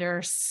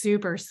tender,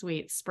 super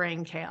sweet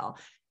spring kale.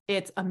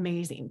 It's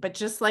amazing. But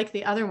just like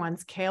the other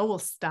ones, kale will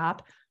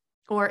stop,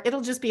 or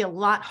it'll just be a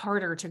lot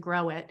harder to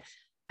grow it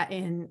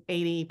in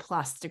 80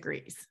 plus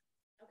degrees.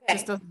 Okay.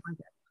 Just doesn't like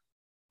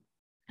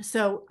it.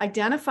 So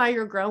identify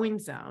your growing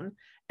zone,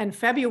 and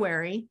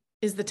February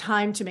is the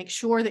time to make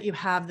sure that you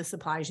have the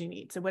supplies you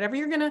need. So whatever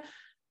you're going to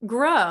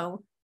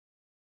grow,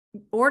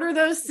 order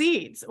those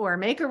seeds or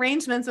make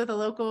arrangements with a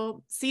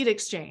local seed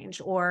exchange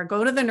or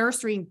go to the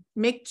nursery,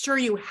 make sure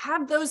you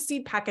have those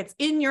seed packets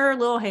in your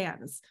little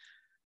hands.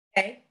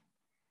 Okay.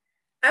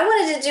 I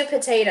wanted to do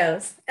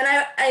potatoes, and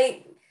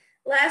I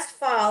last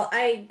fall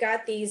I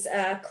got these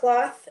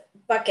cloth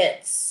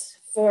buckets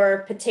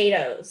for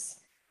potatoes.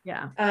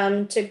 Yeah.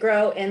 To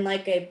grow in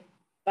like a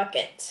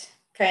bucket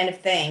kind of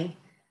thing.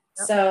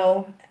 Yep.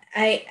 So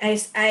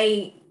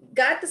I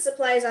got the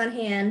supplies on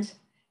hand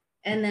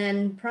and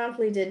then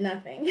promptly did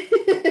nothing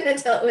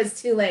until it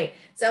was too late.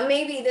 So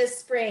maybe this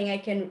spring I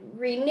can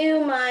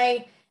renew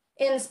my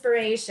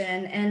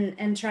inspiration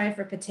and try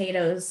for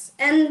potatoes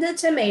and the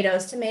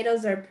tomatoes.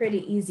 Tomatoes are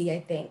pretty easy, I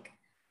think,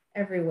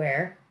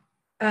 everywhere.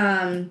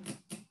 And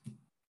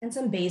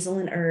some basil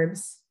and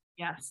herbs.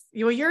 Yes.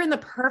 You're in the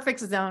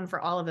perfect zone for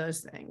all of those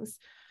things.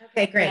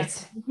 Okay,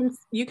 great.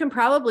 You can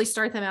probably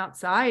start them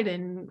outside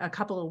in a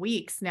couple of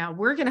weeks. Now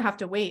we're going to have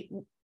to wait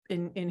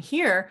in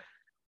here.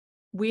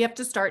 We have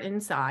to start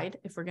inside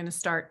if we're going to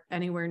start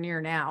anywhere near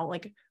now.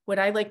 Like what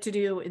I like to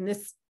do in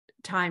this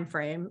time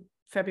frame,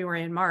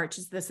 February and March,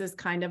 is this is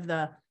kind of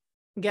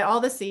get all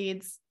the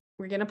seeds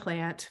we're going to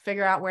plant,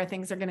 figure out where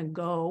things are going to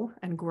go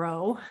and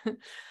grow,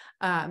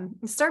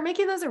 start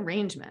making those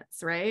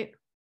arrangements, right?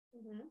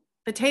 Mm-hmm.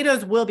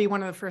 Potatoes will be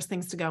one of the first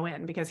things to go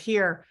in, because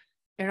here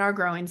in our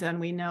growing zone,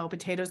 we know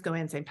potatoes go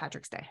in St.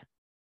 Patrick's Day.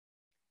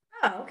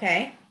 Oh,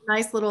 okay.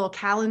 Nice little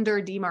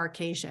calendar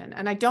demarcation.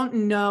 And I don't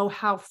know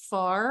how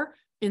far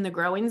in the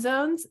growing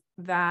zones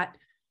that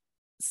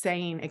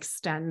saying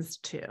extends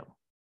to.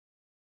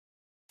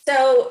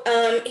 So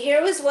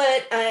here was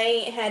what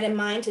I had in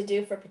mind to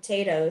do for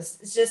potatoes,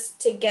 is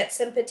just to get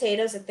some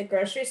potatoes at the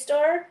grocery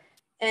store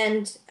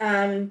and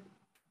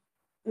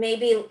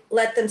maybe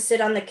let them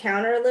sit on the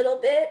counter a little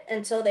bit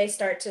until they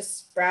start to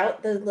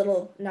sprout the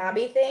little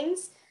knobby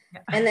things. Yeah.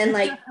 And then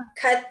like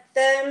cut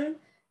them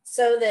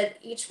so that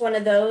each one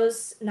of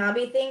those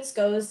knobby things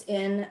goes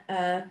in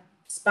a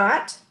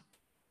spot.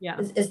 Yeah.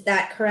 Is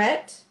that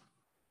correct?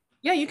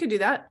 Yeah, you could do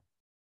that.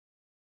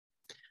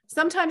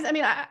 Sometimes, I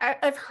mean,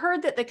 I've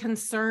heard that the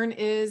concern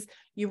is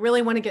you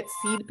really want to get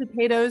seed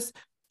potatoes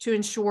to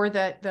ensure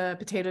that the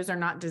potatoes are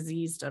not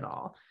diseased at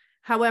all.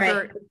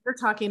 However, if you're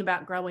talking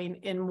about growing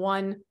in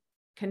one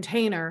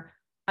container,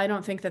 I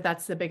don't think that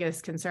that's the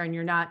biggest concern.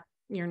 You're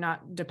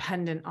not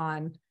dependent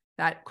on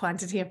that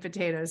quantity of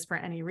potatoes for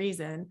any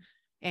reason.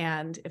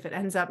 And if it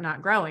ends up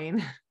not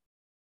growing,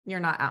 you're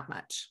not out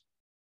much.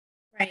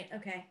 Right.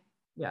 Okay.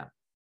 Yeah.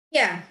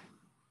 Yeah.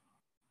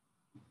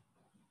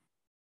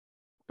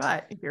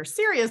 But if you're a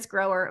serious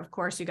grower, of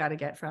course, you got to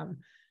get from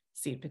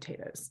seed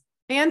potatoes,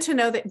 and to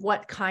know that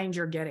what kind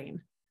you're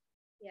getting.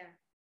 Yeah.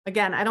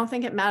 Again, I don't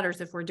think it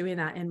matters if we're doing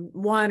that in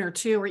 1 or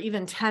 2 or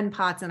even 10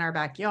 pots in our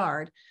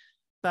backyard.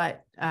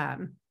 But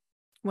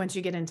once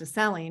you get into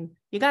selling,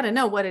 you got to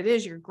know what it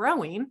is you're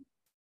growing.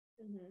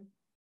 Mm-hmm.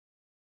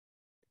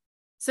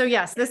 So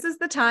yes, this is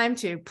the time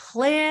to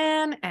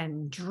plan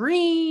and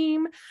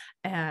dream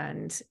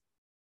and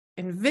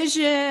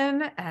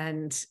envision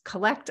and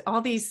collect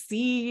all these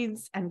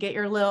seeds and get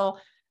your little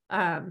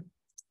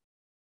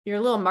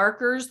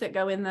markers that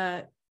go in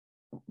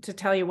to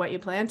tell you what you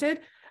planted.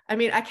 I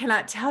mean, I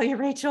cannot tell you,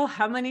 Rachel,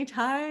 how many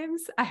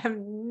times I have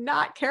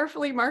not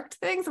carefully marked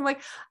things. I'm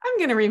like, I'm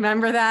going to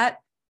remember that.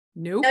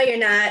 Nope. No, you're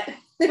not.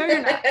 No,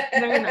 you're not.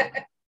 No, you're not.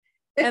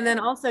 And then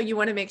also you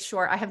want to make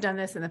sure, I have done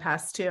this in the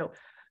past too.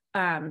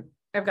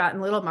 I've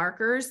gotten little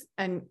markers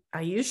and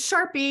I use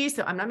Sharpie,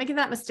 so I'm not making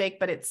that mistake,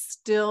 but it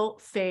still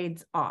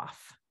fades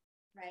off.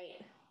 Right.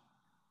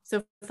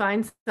 So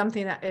find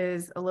something that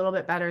is a little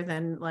bit better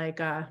than like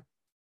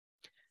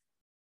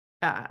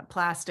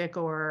plastic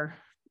or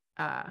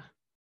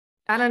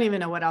I don't even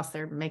know what else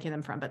they're making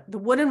them from, but the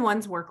wooden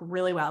ones work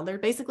really well. They're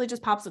basically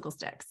just popsicle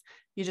sticks.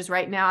 I just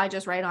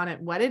write on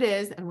it what it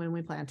is and when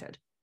we planted.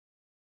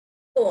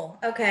 Cool.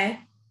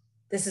 Okay.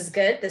 This is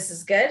good. This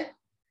is good.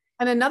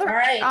 And another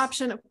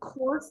option, of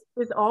course,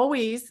 is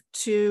always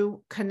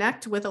to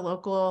connect with a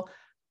local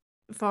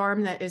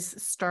farm that is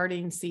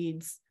starting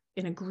seeds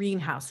in a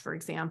greenhouse, for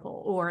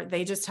example, or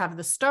they just have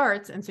the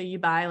starts. And so you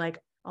buy like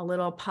a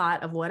little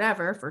pot of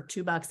whatever for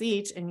 $2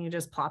 each, and you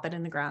just plop it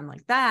in the ground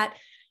like that.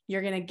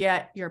 You're going to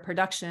get your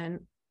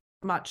production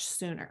much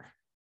sooner.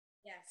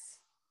 Yes.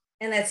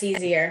 And that's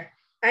easier.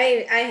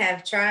 I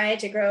have tried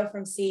to grow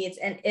from seeds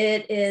and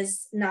it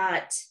is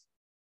not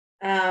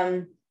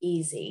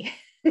easy.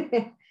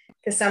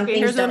 Because some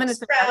things don't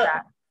sprout.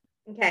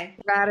 Okay.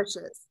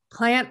 Radishes.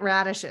 Plant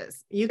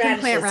radishes. You can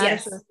plant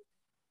radishes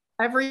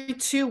every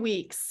 2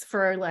 weeks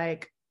for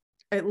like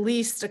at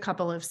least a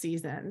couple of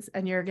seasons,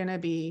 and you're going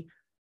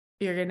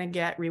to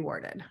get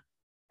rewarded.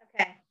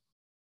 Okay.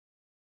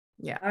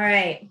 Yeah. All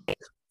right.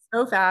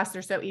 So fast.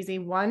 They're so easy.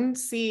 1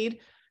 seed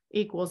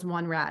equals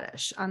 1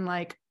 radish,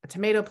 unlike a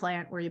tomato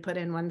plant where you put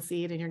in 1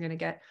 seed and you're going to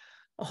get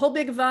a whole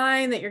big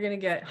vine that you're going to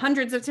get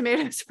hundreds of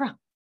tomatoes from.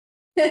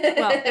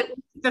 Well,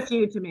 a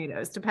few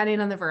tomatoes, depending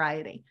on the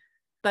variety,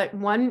 but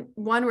one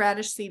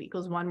radish seed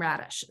equals 1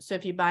 radish. So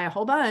if you buy a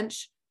whole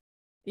bunch,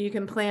 you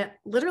can plant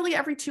literally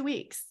every 2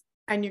 weeks,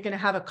 and you're going to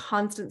have a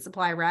constant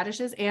supply of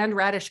radishes and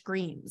radish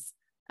greens.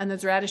 And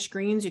those radish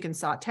greens, you can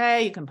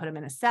saute, you can put them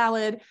in a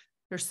salad.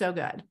 They're so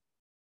good.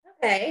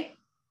 Okay.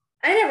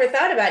 I never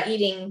thought about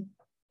eating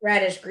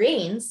radish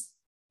greens.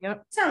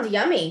 Yep. Sounds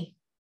yummy.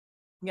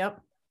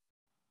 Yep.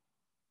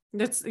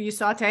 You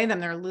saute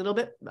them. They're a little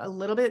bit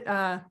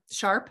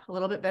sharp, a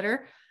little bit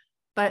bitter,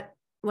 but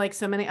like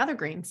so many other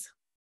greens.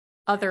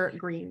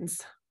 Mm-hmm.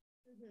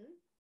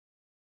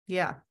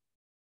 Yeah.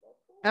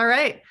 All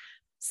right.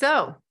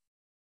 So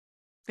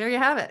there you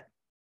have it.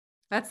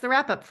 That's the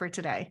wrap up for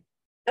today.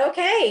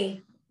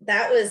 Okay.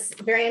 That was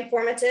very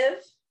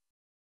informative.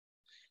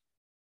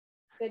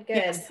 Good.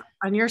 Yes,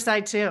 on your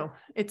side too.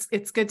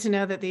 It's good to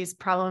know that these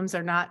problems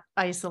are not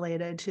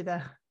isolated to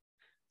the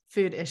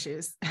food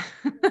issues.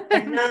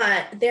 They're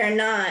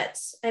not.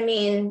 I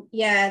mean,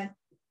 yeah,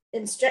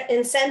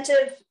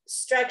 incentive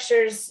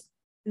structures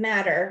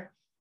matter.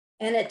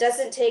 And it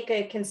doesn't take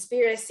a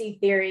conspiracy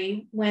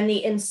theory when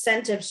the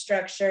incentive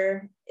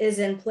structure is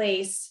in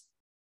place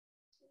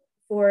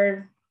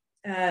for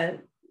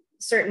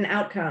certain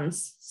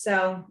outcomes.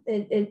 So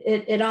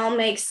it all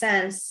makes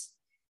sense.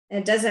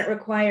 It doesn't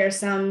require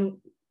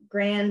some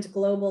grand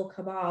global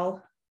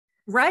cabal.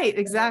 Right,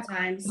 exactly.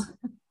 Times.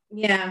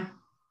 Yeah.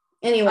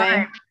 Anyway. All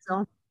right,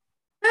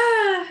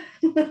 so.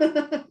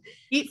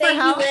 Eat for Thank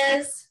health. you,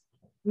 Liz.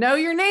 Know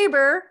your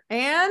neighbor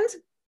and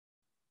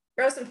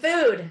grow some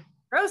food.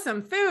 Grow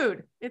some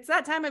food. It's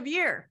that time of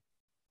year.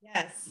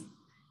 Yes.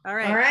 All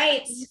right. All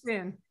right. See you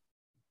soon.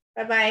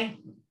 Bye-bye.